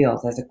screeching of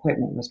wheels as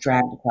equipment was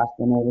dragged across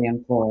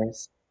linoleum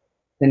floors,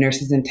 the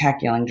nurses and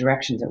tech yelling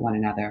directions at one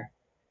another,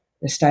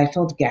 the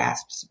stifled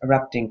gasps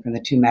erupting from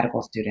the 2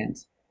 medical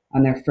students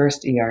on their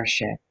first ER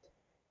shift,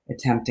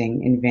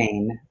 attempting in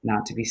vain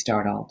not to be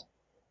startled.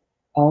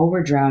 All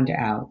were drowned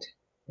out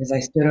as I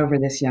stood over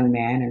this young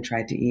man and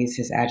tried to ease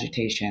his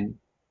agitation.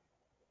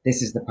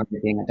 This is the part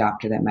of being a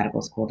doctor that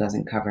medical school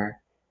doesn't cover,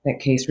 that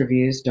case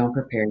reviews don't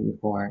prepare you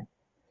for.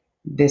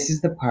 This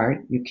is the part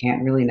you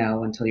can't really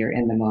know until you're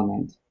in the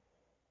moment.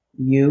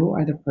 You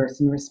are the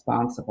person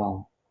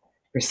responsible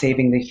for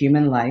saving the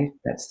human life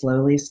that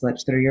slowly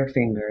slips through your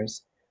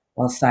fingers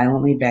while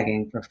silently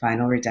begging for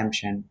final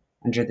redemption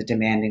under the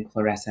demanding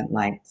fluorescent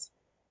lights.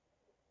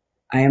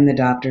 I am the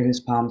doctor whose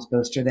palms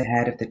bolster the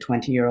head of the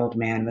 20-year-old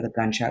man with a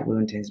gunshot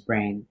wound to his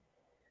brain.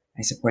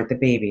 I support the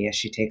baby as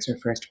she takes her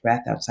first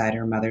breath outside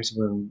her mother's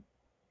womb.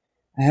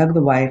 I hug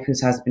the wife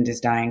whose husband is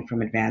dying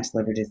from advanced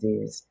liver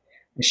disease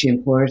as she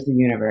implores the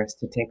universe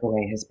to take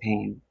away his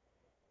pain.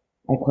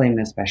 I claim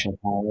no special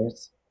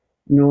powers,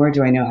 nor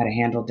do I know how to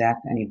handle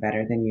death any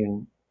better than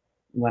you.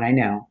 What I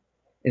know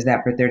is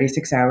that for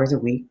 36 hours a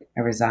week,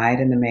 I reside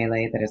in the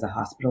melee that is a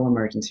hospital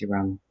emergency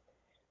room,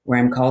 where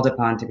I'm called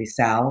upon to be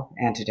salve,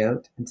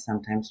 antidote, and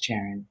sometimes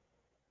Charon.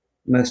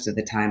 Most of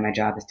the time, my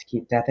job is to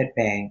keep death at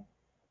bay.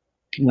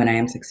 When I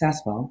am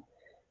successful,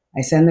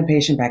 I send the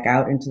patient back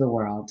out into the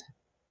world.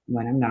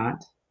 When I'm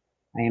not,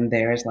 I am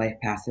there as life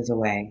passes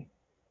away.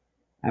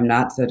 I'm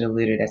not so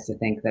deluded as to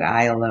think that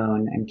I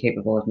alone am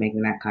capable of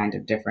making that kind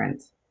of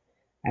difference.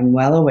 I'm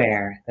well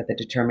aware that the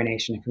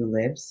determination of who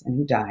lives and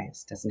who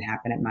dies doesn't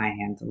happen at my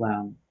hands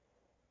alone.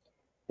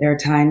 There are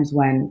times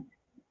when,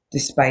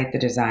 despite the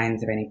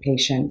designs of any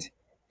patient,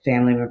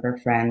 family member,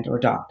 friend, or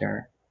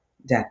doctor,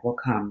 death will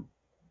come.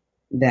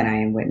 Then I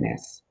am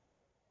witness.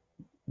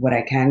 What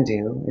I can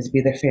do is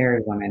be the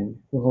fairy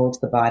woman who holds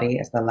the body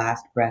as the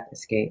last breath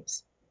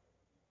escapes,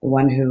 the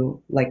one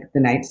who, like the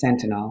night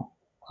sentinel,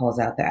 calls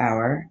out the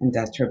hour and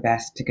does her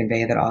best to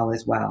convey that all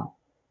is well.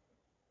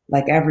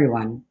 Like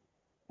everyone,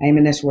 I am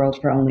in this world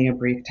for only a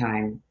brief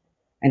time,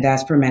 and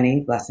as for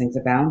many, blessings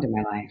abound in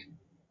my life,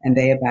 and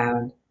they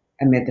abound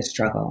amid the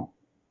struggle,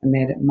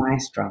 amid my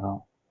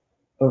struggle.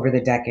 Over the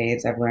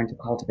decades, I've learned to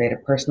cultivate a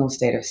personal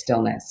state of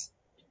stillness.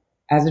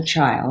 As a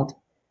child,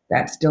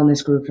 that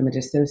stillness grew from a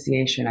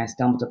dissociation I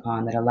stumbled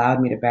upon that allowed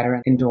me to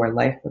better endure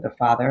life with a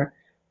father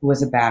who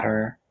was a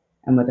batterer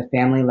and with a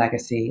family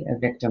legacy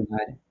of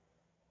victimhood.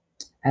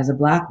 As a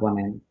Black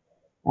woman,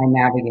 I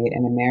navigate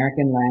an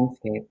American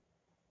landscape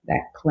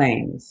that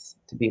claims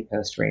to be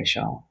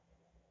post-racial,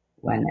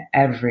 when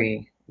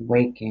every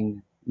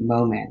waking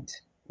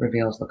moment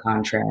reveals the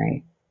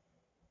contrary.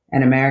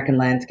 An American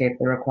landscape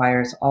that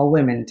requires all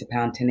women to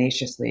pound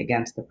tenaciously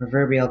against the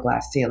proverbial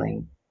glass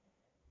ceiling,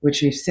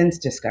 which we've since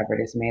discovered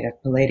is made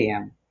of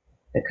palladium,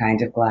 the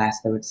kind of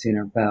glass that would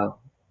sooner bow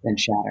than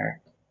shatter.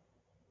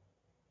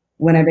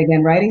 When I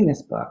began writing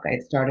this book, I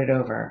had started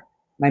over.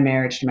 My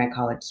marriage to my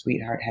college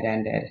sweetheart had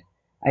ended.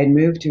 I had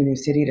moved to a new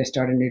city to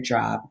start a new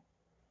job.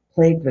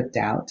 Plagued with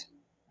doubt,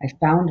 I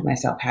found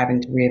myself having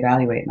to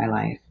reevaluate my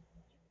life.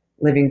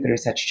 Living through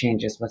such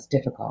changes was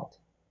difficult.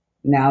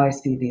 Now I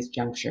see these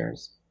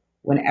junctures,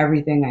 when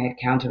everything I had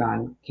counted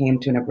on came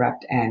to an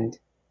abrupt end,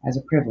 as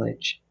a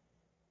privilege.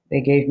 They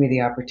gave me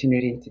the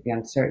opportunity to be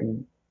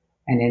uncertain,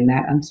 and in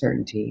that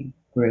uncertainty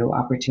grew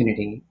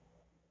opportunity.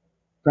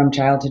 From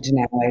childhood to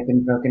now, I've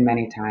been broken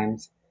many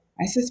times.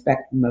 I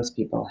suspect most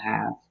people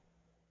have.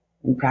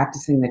 In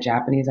practicing the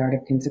Japanese art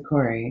of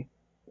kintsukuroi,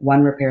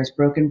 one repairs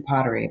broken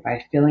pottery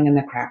by filling in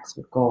the cracks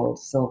with gold,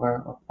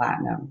 silver, or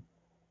platinum.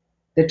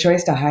 The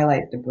choice to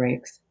highlight the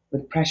breaks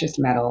with precious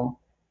metal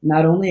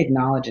not only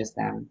acknowledges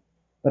them,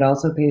 but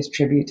also pays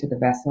tribute to the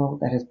vessel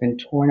that has been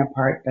torn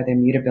apart by the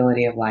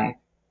mutability of life.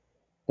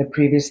 The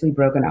previously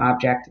broken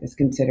object is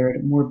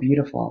considered more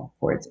beautiful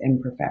for its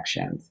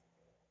imperfections.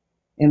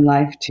 In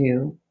life,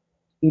 too,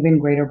 even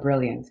greater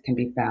brilliance can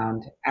be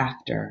found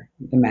after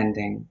the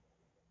mending.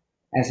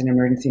 As an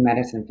emergency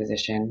medicine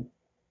physician,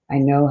 I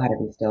know how to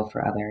be still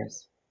for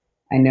others.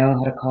 I know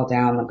how to call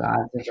down the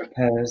gods of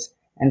repose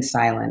and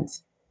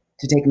silence,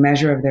 to take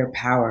measure of their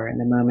power in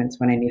the moments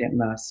when I need it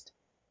most.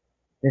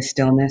 The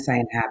stillness I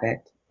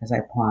inhabit as I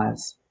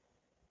pause,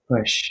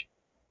 push,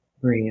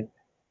 breathe,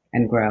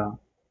 and grow.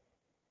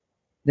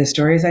 The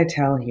stories I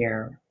tell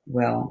here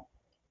will,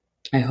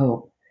 I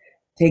hope,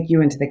 take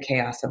you into the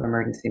chaos of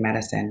emergency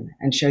medicine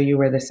and show you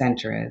where the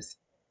center is.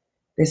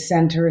 This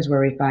center is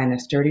where we find the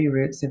sturdy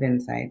roots of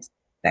insights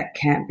that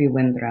can't be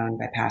windthrown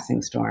by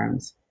passing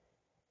storms.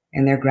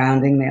 In their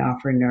grounding, they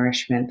offer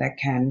nourishment that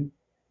can,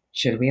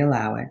 should we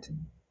allow it,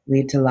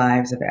 lead to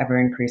lives of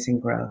ever-increasing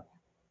growth.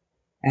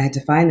 I had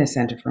to find this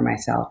center for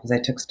myself as I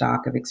took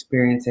stock of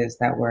experiences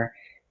that were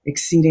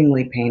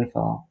exceedingly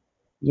painful,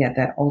 yet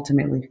that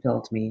ultimately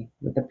filled me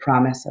with the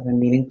promise of a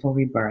meaningful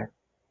rebirth,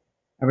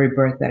 a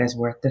rebirth that is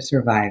worth the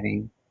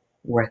surviving,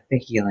 worth the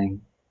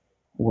healing,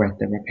 worth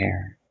the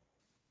repair.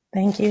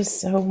 Thank you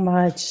so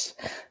much.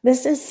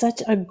 This is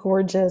such a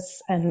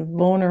gorgeous and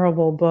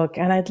vulnerable book,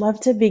 and I'd love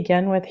to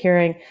begin with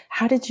hearing,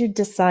 how did you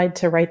decide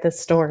to write this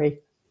story?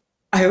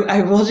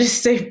 I will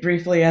just say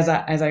briefly as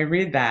I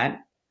read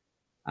that,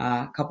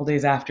 a couple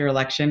days after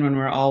election when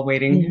we're all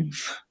waiting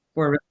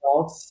for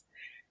results,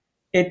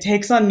 it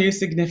takes on new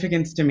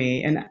significance to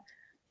me. And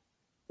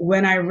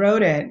when I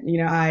wrote it,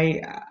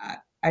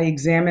 I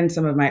examined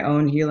some of my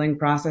own healing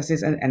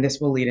processes, and this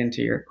will lead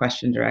into your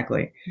question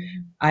directly.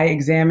 I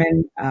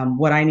examined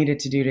what I needed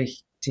to do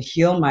to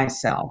heal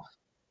myself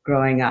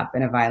growing up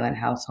in a violent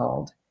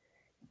household.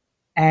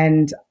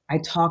 And I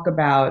talk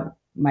about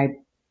my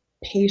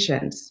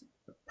patients'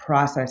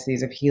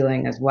 processes of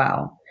healing as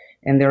well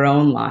in their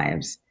own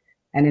lives.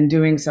 And in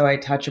doing so, I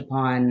touch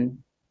upon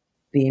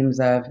themes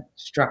of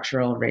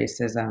structural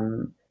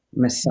racism,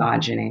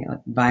 misogyny, like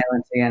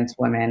violence against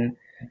women,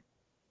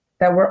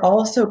 that were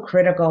also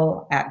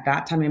critical at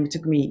that time. I mean, it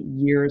took me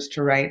years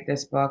to write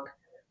this book.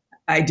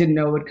 I didn't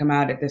know it would come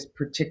out at this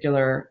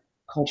particular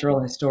cultural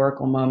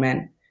historical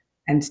moment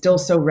and still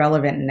so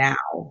relevant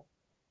now.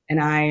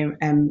 And I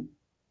am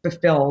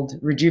fulfilled,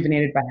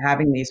 rejuvenated by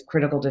having these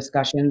critical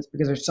discussions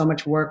because there's so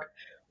much work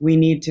we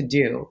need to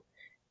do.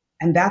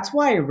 And that's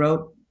why I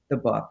wrote the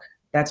book.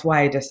 That's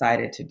why I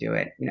decided to do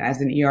it. You know,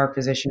 as an ER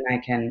physician,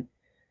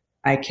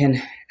 I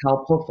can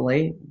help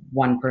hopefully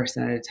one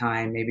person at a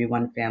time, maybe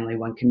one family,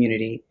 one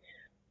community.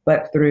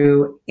 But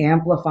through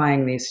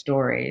amplifying these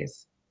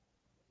stories,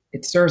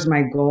 it serves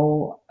my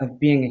goal of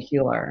being a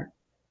healer,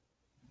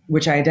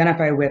 which I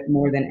identify with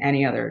more than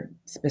any other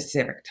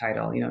specific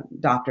title. You know,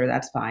 doctor,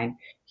 that's fine.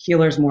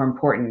 Healer's more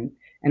important.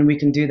 And we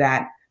can do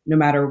that no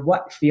matter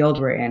what field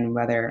we're in,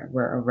 whether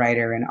we're a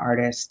writer, an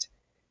artist.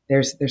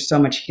 There's so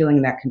much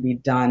healing that can be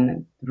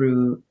done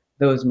through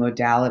those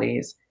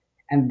modalities.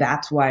 And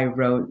that's why I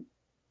wrote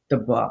the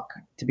book,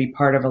 to be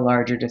part of a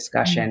larger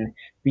discussion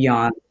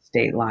beyond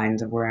state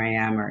lines of where I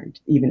am or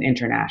even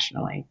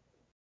internationally.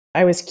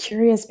 I was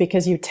curious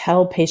because you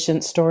tell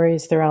patient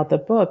stories throughout the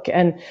book,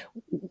 and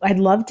I'd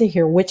love to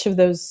hear which of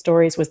those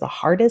stories was the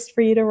hardest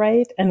for you to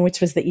write and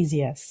which was the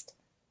easiest.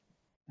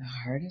 The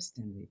hardest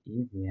and the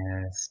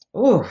easiest.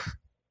 Oof.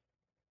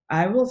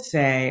 I will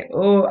say,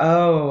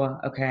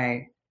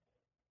 okay.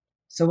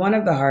 So one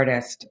of the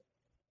hardest,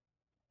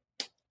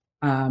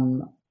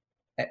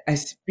 I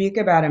speak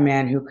about a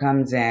man who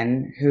comes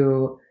in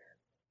who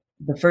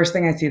the first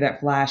thing I see that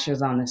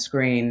flashes on the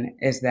screen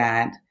is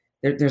that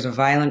there's a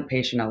violent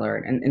patient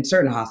alert. And in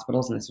certain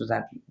hospitals, and this was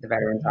at the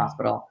Veterans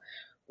Hospital,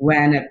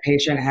 when a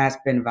patient has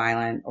been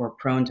violent or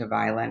prone to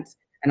violence,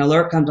 an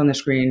alert comes on the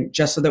screen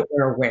just so that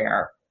we're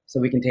aware, so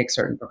we can take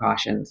certain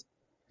precautions.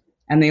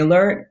 And the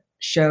alert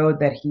showed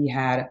that he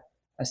had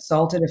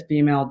assaulted a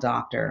female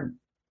doctor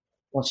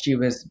while she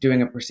was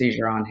doing a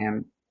procedure on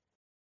him.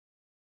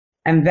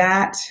 And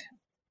that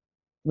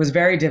was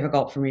very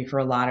difficult for me for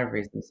a lot of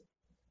reasons.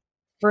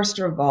 First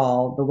of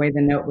all, the way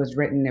the note was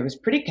written, it was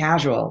pretty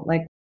casual.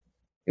 Like,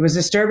 it was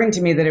disturbing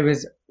to me that it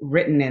was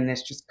written in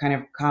this just kind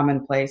of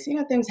commonplace,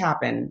 things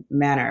happen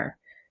manner.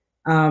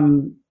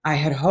 I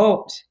had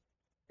hoped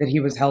that he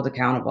was held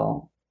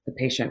accountable, the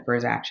patient, for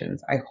his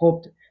actions. I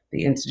hoped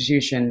the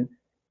institution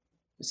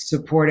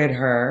supported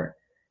her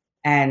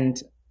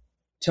and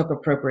took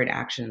appropriate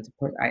actions. Of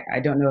course, I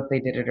don't know if they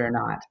did it or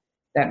not.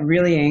 That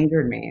really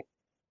angered me.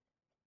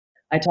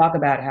 I talk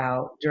about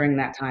how during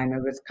that time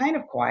it was kind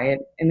of quiet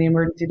in the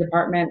emergency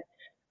department.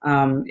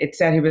 It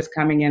said he was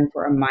coming in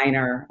for a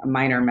minor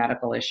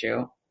medical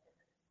issue.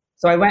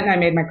 So I went and I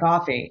made my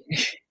coffee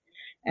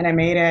and I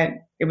made it.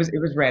 It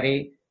was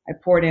ready. I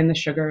poured in the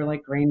sugar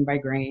like grain by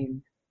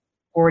grain,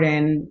 poured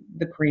in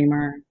the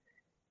creamer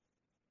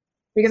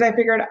because I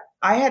figured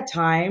I had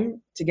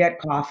time to get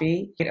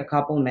coffee in a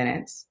couple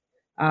minutes.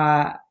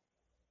 I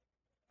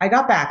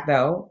got back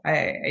though.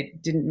 I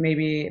didn't,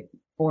 maybe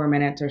 4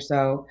 minutes or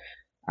so.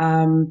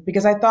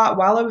 Because I thought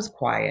while it was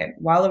quiet,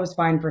 while it was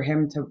fine for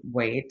him to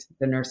wait,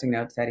 the nursing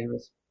note said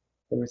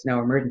there was no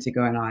emergency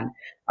going on.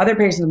 Other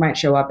patients might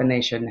show up and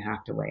they shouldn't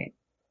have to wait.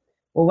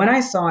 Well, when I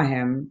saw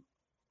him,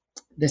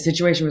 the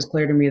situation was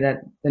clear to me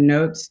that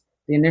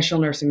the initial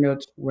nursing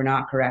notes were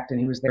not correct, and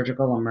he was in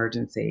surgical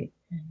emergency,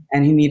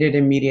 and he needed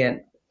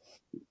immediate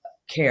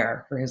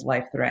care for his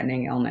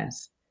life-threatening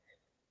illness.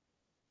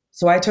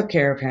 So I took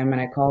care of him,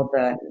 and I called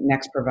the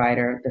next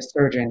provider, the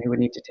surgeon who would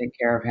need to take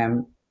care of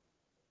him.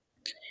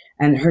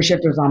 And her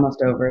shift was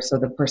almost over, so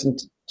the person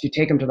to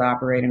take him to the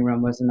operating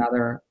room was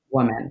another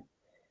woman.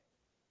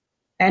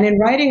 And in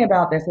writing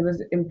about this, it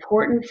was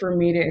important for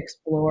me to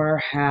explore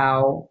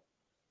how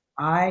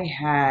I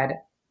had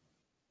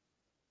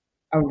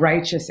a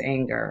righteous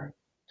anger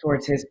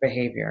towards his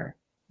behavior.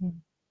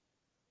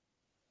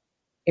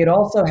 It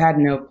also had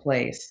no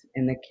place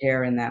in the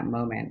care in that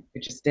moment.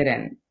 It just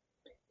didn't.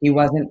 He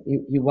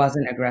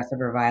wasn't aggressive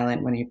or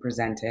violent when he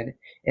presented.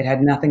 It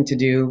had nothing to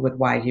do with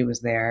why he was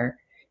there.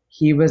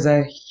 He was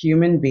a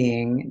human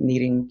being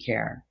needing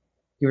care.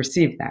 He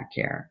received that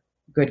care,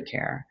 good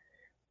care,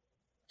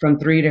 from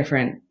 3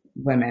 different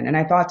women. And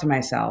I thought to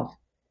myself,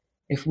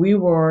 if we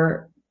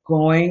were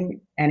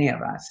going, any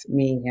of us,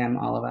 me, him,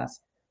 all of us,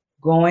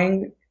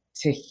 going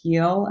to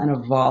heal and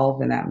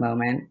evolve in that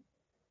moment,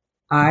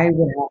 I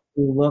would have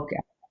to look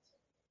at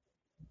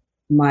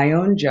my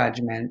own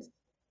judgments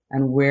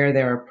and where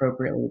they're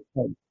appropriately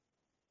placed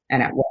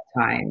and at what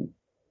time.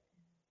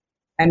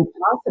 And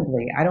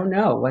possibly, I don't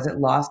know, was it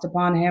lost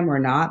upon him or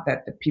not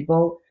that the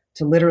people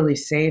to literally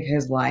save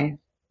his life,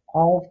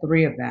 all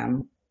 3 of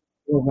them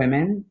were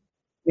women?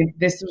 I mean,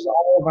 this was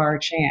all of our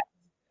chance.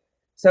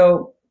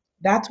 So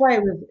that's why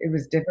it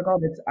was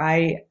difficult.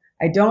 I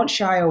don't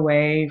shy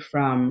away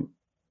from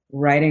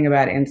writing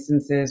about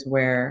instances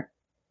where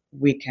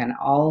we can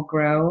all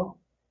grow,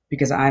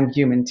 because I'm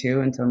human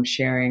too, and so I'm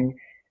sharing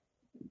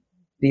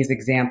these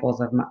examples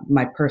of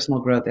my personal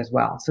growth as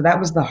well. So that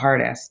was the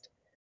hardest.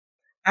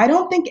 I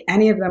don't think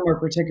any of them were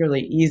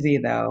particularly easy,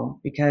 though,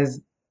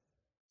 because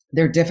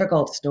they're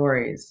difficult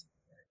stories.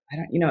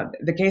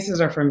 The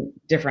cases are from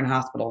different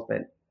hospitals,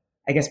 but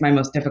I guess my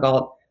most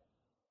difficult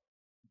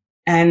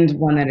and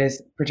one that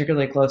is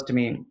particularly close to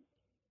me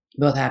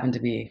both happen to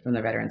be from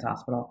the Veterans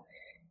Hospital.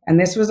 And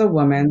this was a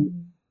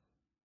woman,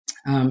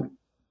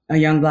 a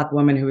young Black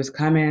woman who was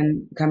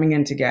coming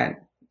in to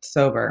get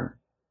sober,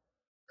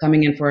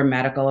 coming in for a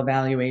medical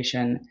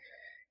evaluation,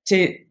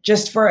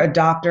 for a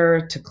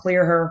doctor to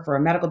clear her, for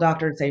a medical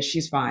doctor to say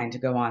she's fine to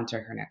go on to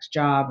her next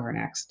job, her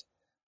next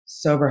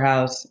sober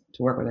house,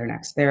 to work with her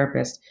next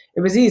therapist.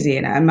 It was easy.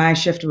 And my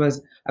shift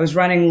was, I was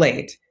running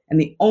late. And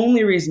the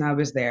only reason I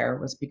was there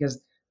was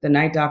because the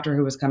night doctor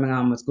who was coming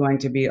on was going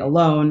to be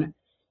alone.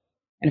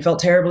 And it felt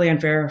terribly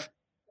unfair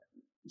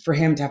for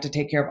him to have to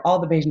take care of all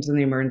the patients in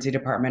the emergency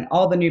department,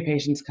 all the new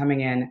patients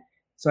coming in.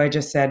 So I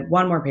just said,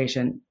 one more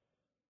patient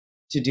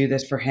to do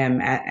this for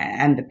him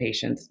and the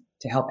patients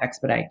to help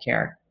expedite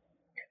care.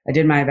 I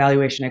did my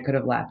evaluation. I could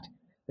have left.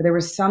 But there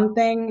was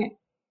something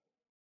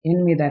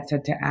in me that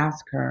said to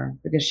ask her,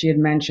 because she had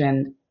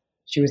mentioned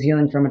she was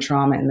healing from a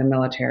trauma in the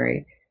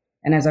military.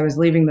 And as I was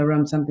leaving the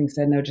room, something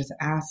said, no, just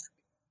ask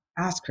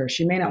her.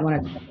 She may not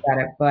want to talk about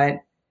it, but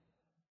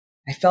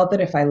I felt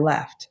that if I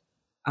left,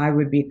 I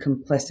would be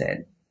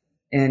complicit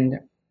in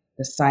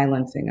the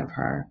silencing of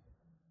her.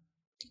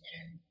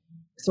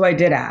 So I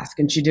did ask,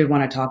 and she did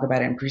want to talk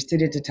about it and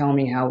proceeded to tell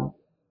me how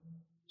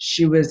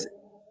she was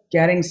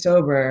getting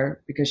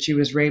sober because she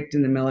was raped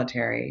in the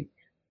military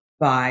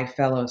by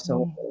fellow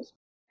soldiers,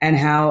 and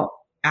how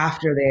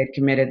after they had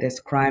committed this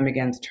crime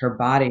against her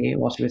body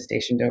while she was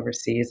stationed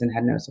overseas and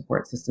had no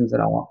support systems at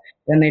all,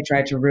 then they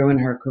tried to ruin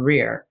her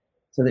career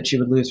so that she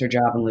would lose her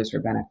job and lose her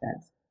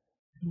benefits.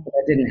 But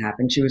that didn't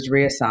happen. She was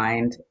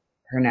reassigned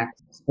her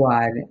next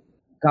squad,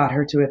 got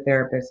her to a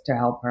therapist to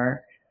help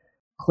her,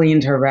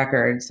 cleaned her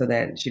record so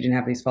that she didn't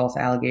have these false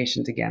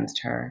allegations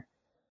against her.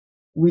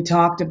 We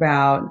talked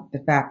about the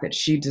fact that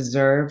she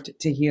deserved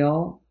to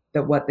heal,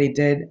 that what they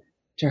did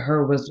to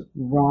her was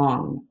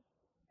wrong.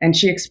 And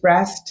she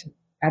expressed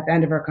at the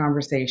end of our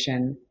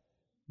conversation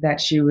that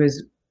she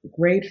was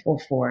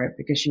grateful for it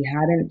because she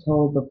hadn't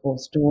told the full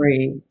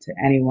story to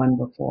anyone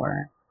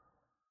before.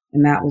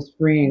 And that was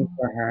freeing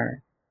for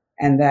her.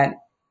 And that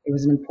it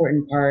was an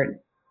important part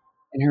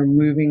in her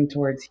moving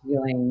towards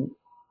healing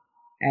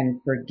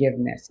and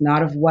forgiveness,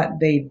 not of what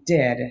they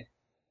did,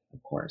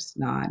 of course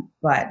not,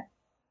 but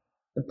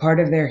the part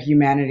of their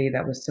humanity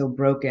that was so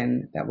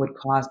broken that would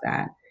cause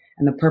that.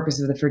 And the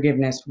purpose of the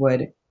forgiveness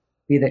would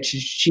be that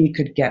she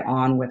could get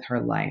on with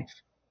her life.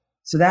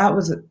 So that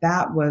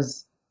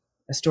was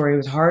a story. It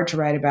was hard to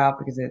write about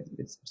because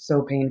it's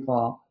so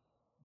painful,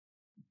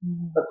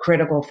 but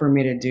critical for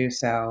me to do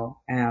so,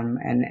 and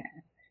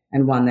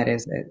one that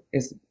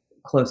is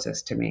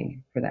closest to me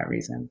for that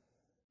reason.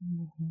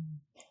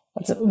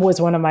 That was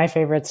one of my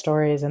favorite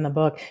stories in the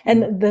book.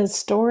 And the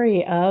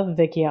story of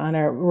Vicky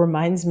Honor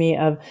reminds me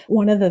of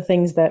one of the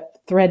things that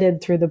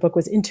threaded through the book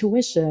was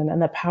intuition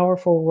and the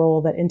powerful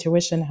role that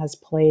intuition has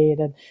played.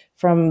 And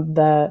from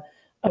the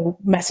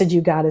message you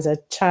got as a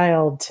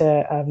child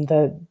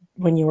to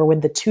when you were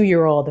with the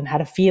 2-year-old and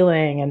had a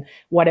feeling and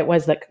what it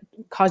was that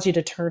caused you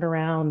to turn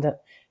around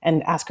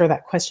and ask her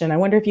that question. I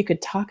wonder if you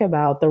could talk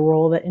about the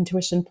role that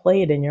intuition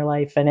played in your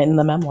life and in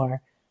the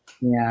memoir.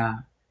 Yeah.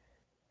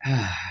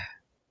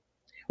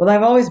 Well,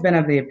 I've always been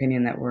of the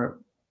opinion that we're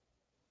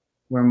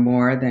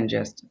more than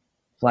just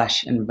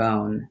flesh and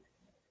bone,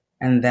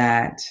 and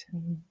that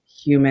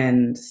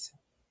humans,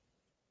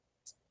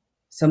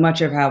 so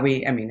much of how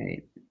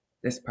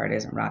this part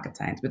isn't rocket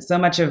science, but so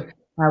much of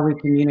how we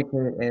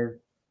communicate is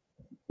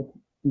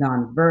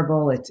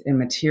nonverbal, it's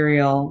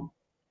immaterial.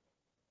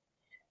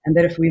 And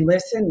that if we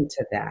listen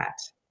to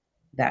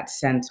that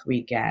sense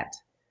we get,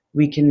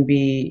 we can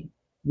be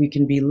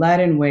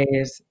led in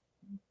ways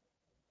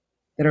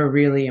that are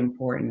really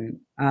important.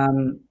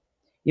 One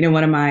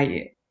of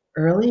my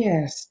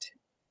earliest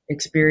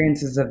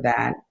experiences of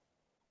that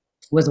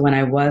was when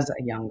I was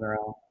a young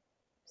girl,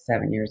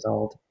 7 years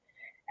old,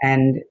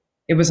 and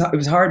it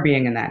was hard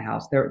being in that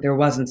house. There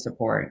wasn't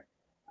support.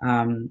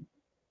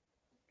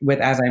 With,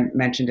 as I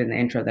mentioned in the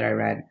intro that I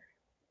read,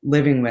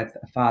 living with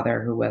a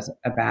father who was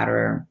a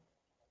batterer,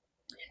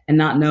 and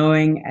not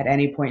knowing at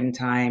any point in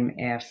time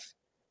if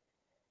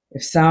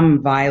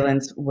some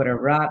violence would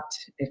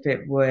erupt, if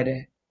it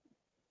would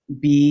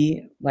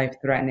be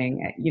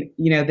life-threatening.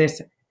 This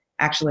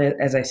actually,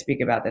 as I speak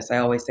about this, I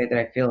always say that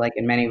I feel like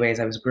in many ways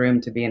I was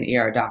groomed to be an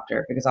ER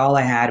doctor because all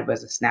I had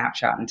was a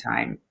snapshot in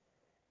time.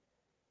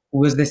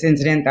 Was this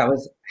incident that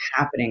was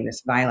happening,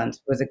 this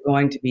violence, was it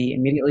going to be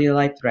immediately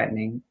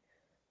life-threatening?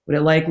 Would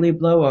it likely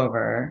blow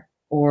over?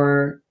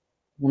 Or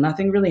will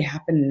nothing really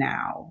happen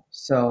now?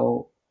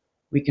 So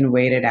we can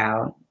wait it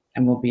out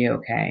and we'll be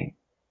okay.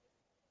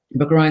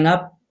 But growing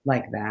up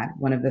like that,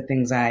 one of the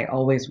things I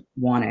always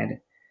wanted,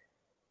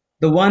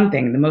 the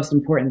most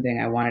important thing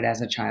I wanted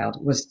as a child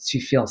was to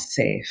feel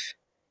safe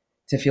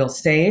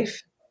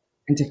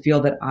and to feel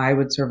that I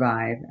would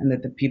survive and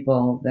that the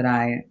people that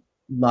I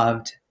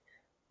loved,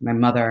 my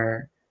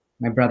mother,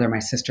 my brother, my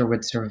sister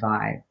would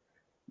survive.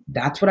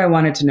 That's what I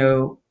wanted to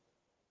know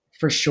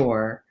for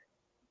sure,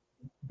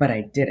 but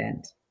I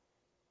didn't.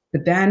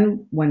 But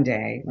then one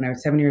day when I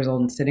was 7 years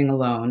old and sitting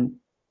alone,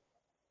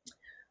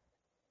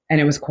 and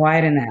it was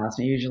quiet in the house,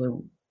 it usually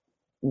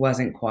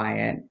wasn't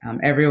quiet.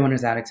 Everyone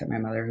was out except my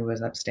mother, who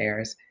was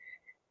upstairs.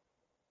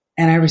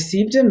 And I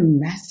received a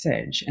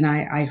message, and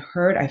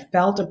I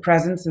felt a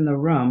presence in the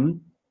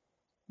room,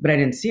 but I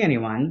didn't see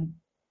anyone,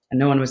 and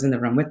no one was in the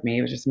room with me.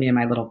 It was just me and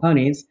my little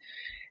ponies.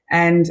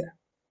 And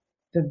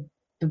the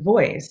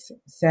voice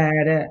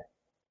said,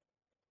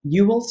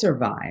 "You will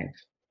survive,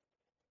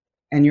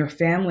 and your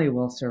family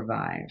will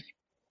survive.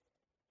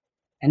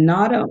 And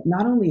not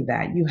only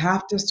that, you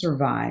have to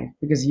survive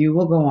because you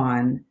will go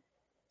on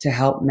to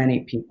help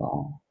many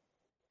people."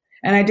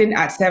 And I didn't,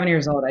 at 7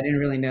 years old, I didn't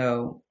really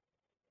know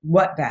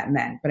what that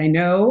meant, but I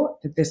know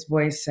that this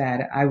voice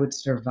said I would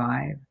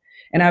survive.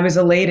 And I was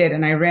elated,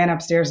 and I ran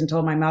upstairs and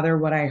told my mother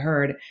what I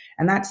heard,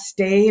 and that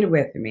stayed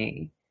with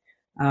me,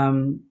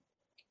 and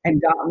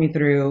got me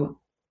through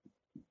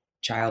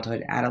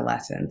childhood,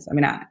 adolescence. I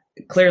mean,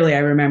 clearly I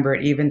remember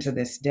it even to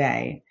this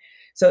day.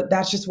 So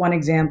that's just one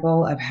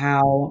example of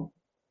how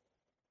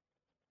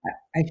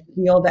I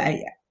feel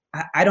that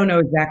I don't know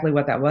exactly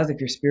what that was. If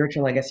you're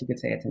spiritual, I guess you could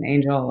say it's an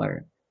angel,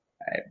 or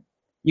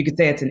you could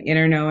say it's an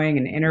inner knowing,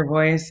 an inner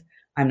voice.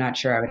 I'm not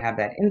sure I would have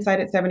that insight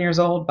at 7 years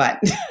old, but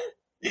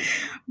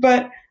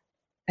but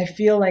I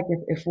feel like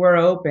if we're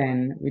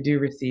open, we do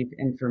receive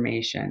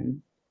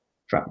information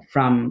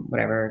from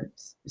whatever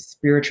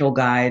spiritual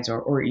guides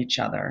or each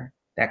other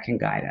that can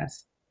guide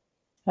us.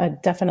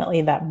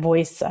 Definitely that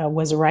voice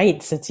was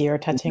right, since you're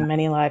touching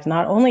many lives,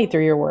 not only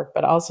through your work,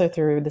 but also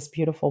through this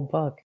beautiful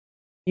book.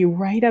 You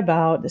write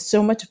about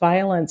so much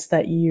violence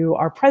that you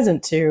are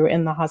present to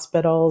in the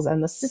hospitals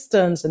and the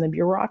systems and the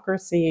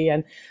bureaucracy.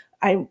 And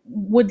I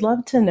would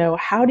love to know,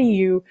 how do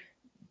you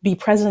be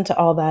present to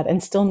all that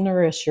and still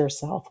nourish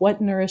yourself?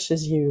 What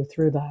nourishes you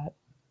through that?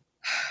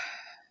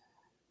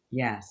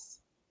 Yes,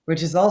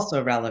 which is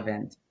also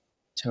relevant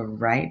to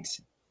right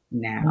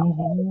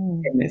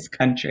now in this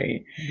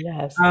country.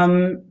 Yes.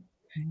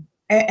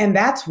 And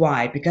that's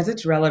why, because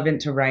it's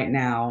relevant to right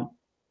now,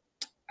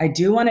 I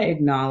do want to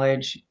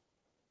acknowledge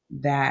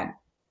that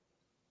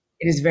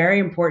it is very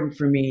important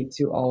for me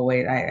to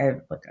always, I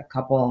have like a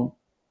couple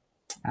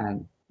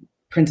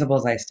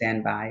principles I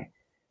stand by.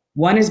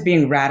 One is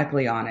being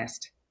radically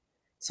honest.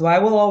 So I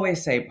will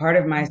always say part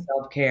of my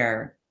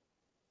self-care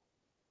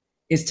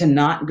is to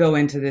not go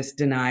into this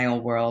denial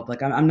world.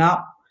 Like I'm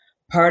not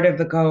part of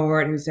the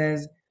cohort who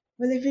says,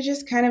 well, if you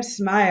just kind of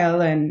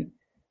smile and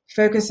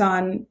focus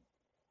on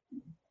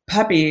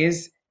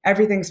puppies,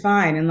 everything's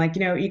fine. And like,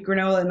 eat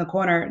granola in the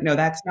corner. No,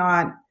 that's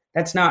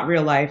not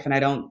real life. And I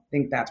don't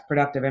think that's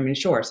productive. I mean,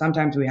 sure,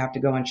 sometimes we have to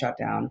go and shut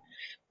down,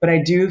 but I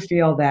do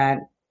feel that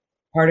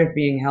part of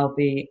being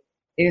healthy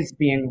is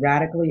being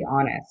radically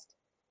honest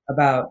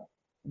about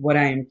what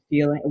I'm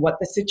feeling, what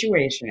the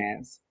situation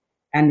is,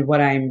 and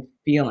what I'm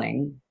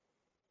feeling,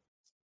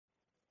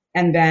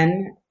 and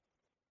then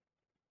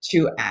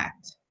to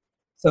act.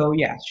 So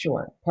yeah,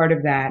 sure. Part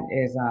of that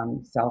is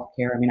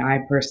self-care. I mean, I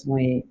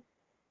personally,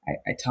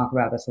 I talk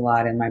about this a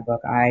lot in my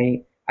book.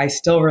 I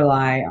still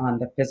rely on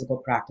the physical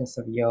practice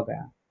of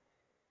yoga.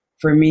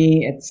 For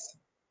me,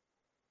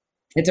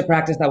 it's a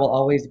practice that will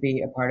always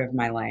be a part of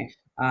my life.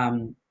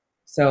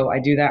 So I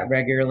do that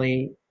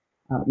regularly.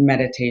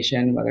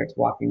 Meditation, whether it's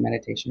walking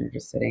meditation or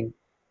just sitting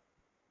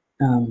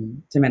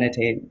to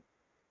meditate,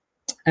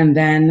 and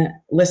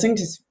then listening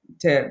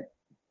to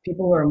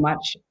people who are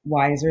much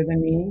wiser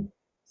than me.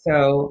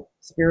 So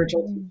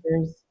spiritual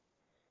teachers.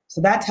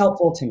 So that's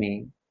helpful to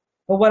me.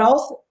 But what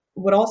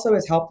also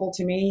is helpful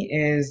to me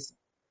is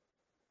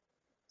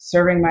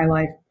serving my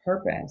life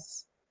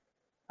purpose,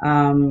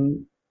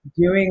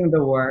 doing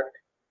the work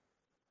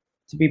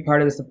to be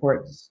part of the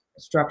support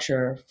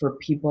structure for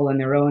people in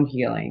their own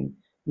healing,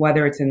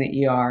 whether it's in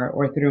the ER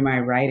or through my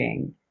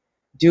writing,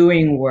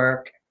 doing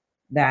work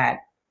that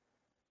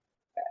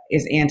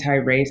is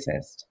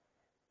anti-racist,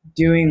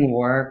 doing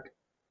work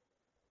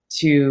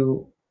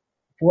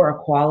for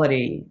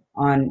equality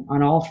on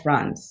all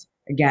fronts.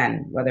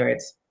 Again, whether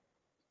it's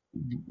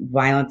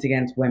violence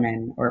against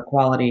women or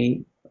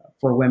equality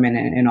for women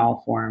in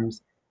all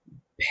forms,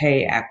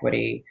 pay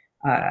equity.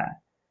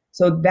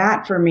 So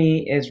that for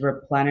me is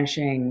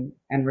replenishing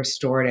and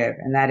restorative.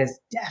 And that is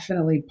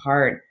definitely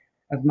part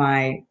of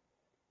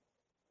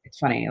it's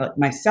funny, like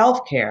my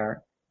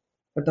self-care,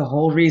 but the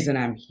whole reason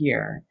I'm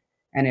here.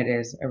 And it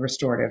is a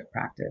restorative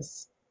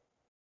practice.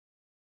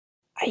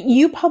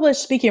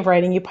 Speaking of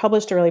writing, you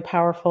published a really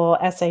powerful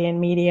essay in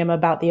Medium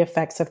about the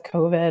effects of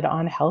COVID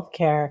on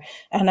healthcare.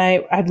 And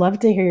I'd love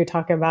to hear you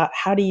talk about,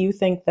 how do you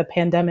think the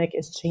pandemic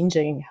is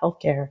changing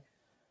healthcare?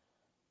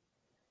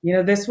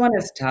 This one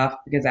is tough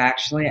because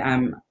actually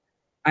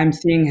I'm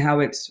seeing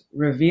how it's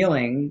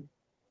revealing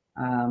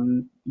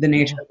the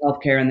nature of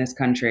healthcare in this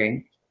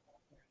country.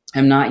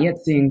 I'm not yet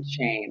seeing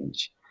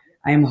change.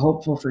 I am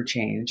hopeful for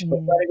change.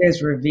 But what it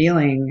is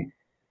revealing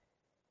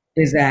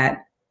is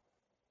that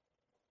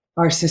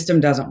our system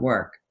doesn't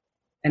work.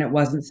 and it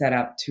wasn't set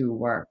up to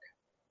work.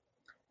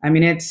 I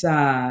mean, it's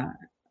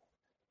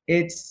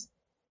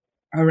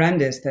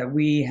horrendous that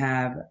we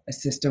have a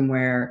system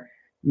where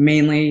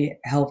mainly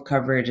health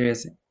coverage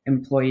is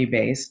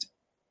employee-based.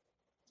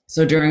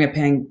 So during a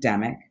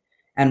pandemic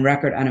and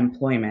record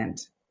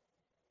unemployment,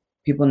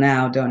 people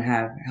now don't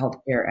have health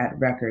care at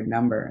record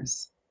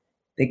numbers.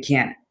 They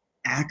can't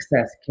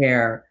access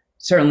care,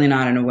 certainly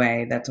not in a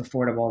way that's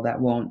affordable,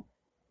 that won't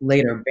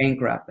later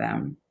bankrupt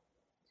them.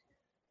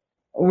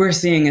 We're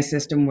seeing a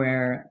system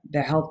where the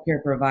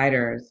healthcare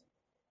providers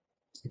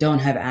don't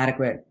have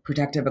adequate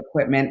protective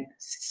equipment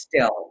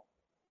still,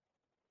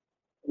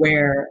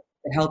 where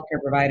the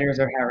healthcare providers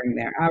are having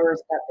their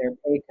hours cut, their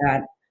pay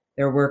cut,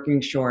 they're working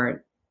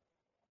short.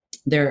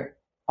 They're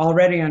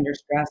already under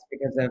stress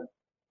because of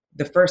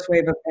the first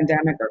wave of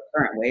pandemic or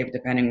current wave,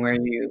 depending where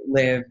you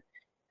live,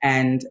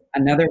 and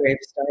another wave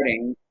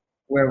starting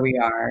where we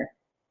are.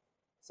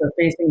 So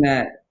facing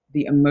the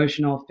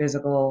emotional,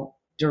 physical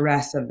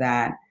duress of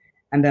that,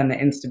 and then the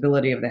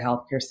instability of the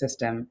healthcare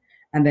system,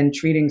 and then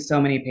treating so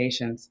many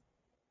patients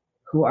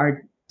who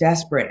are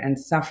desperate and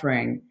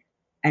suffering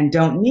and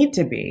don't need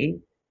to be,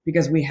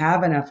 because we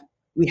have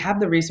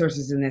the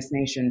resources in this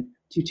nation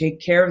to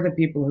take care of the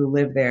people who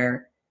live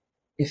there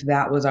if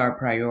that was our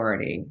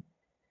priority.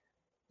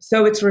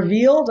 So it's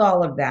revealed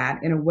all of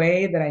that in a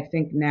way that I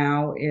think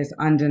now is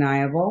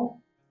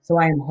undeniable. So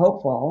I am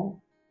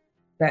hopeful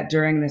that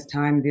during this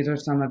time, these are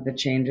some of the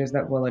changes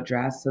that we'll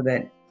address so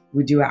that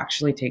we do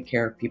actually take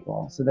care of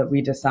people, so that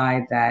we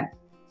decide that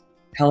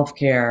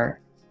healthcare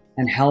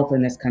and health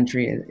in this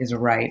country is a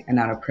right and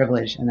not a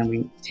privilege, and then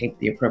we take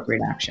the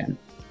appropriate action.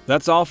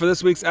 That's all for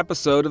this week's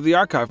episode of the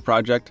Archive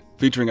Project,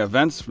 featuring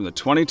events from the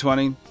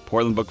 2020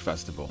 Portland Book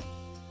Festival.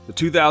 The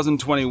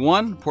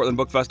 2021 Portland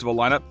Book Festival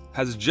lineup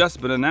has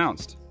just been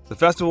announced. The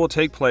festival will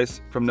take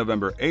place from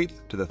November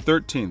 8th to the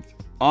 13th,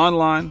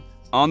 online,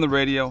 on the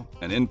radio,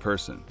 and in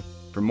person.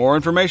 For more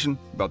information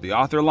about the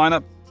author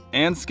lineup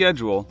and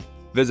schedule,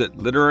 visit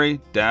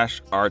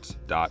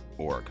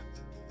literary-arts.org.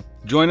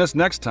 Join us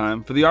next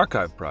time for the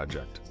Archive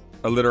Project,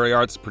 a literary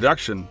arts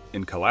production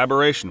in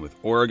collaboration with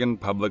Oregon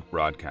Public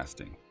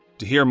Broadcasting.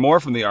 To hear more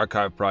from the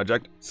Archive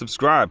Project,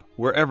 subscribe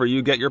wherever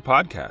you get your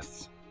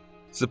podcasts.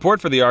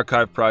 Support for the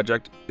Archive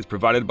Project is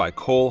provided by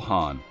Cole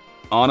Haan,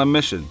 on a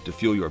mission to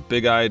fuel your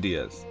big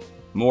ideas.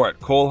 More at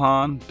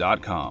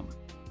colehaan.com.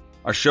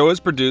 Our show is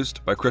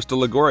produced by Crystal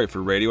Ligori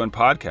for radio and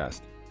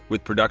podcast,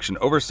 with production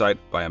oversight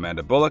by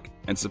Amanda Bullock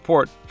and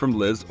support from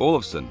Liz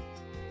Olafson.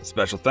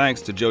 Special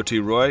thanks to Joe T.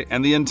 Roy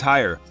and the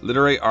entire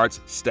Literary Arts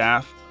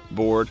staff,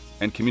 board,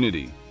 and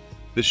community.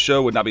 This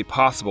show would not be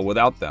possible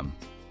without them.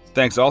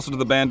 Thanks also to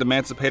the band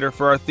Emancipator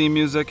for our theme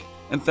music,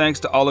 and thanks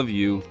to all of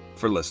you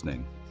for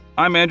listening.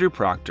 I'm Andrew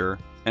Proctor,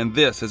 and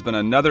this has been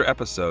another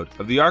episode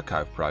of the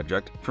Archive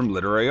Project from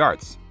Literary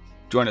Arts.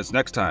 Join us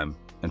next time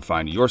and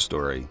find your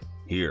story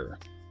here.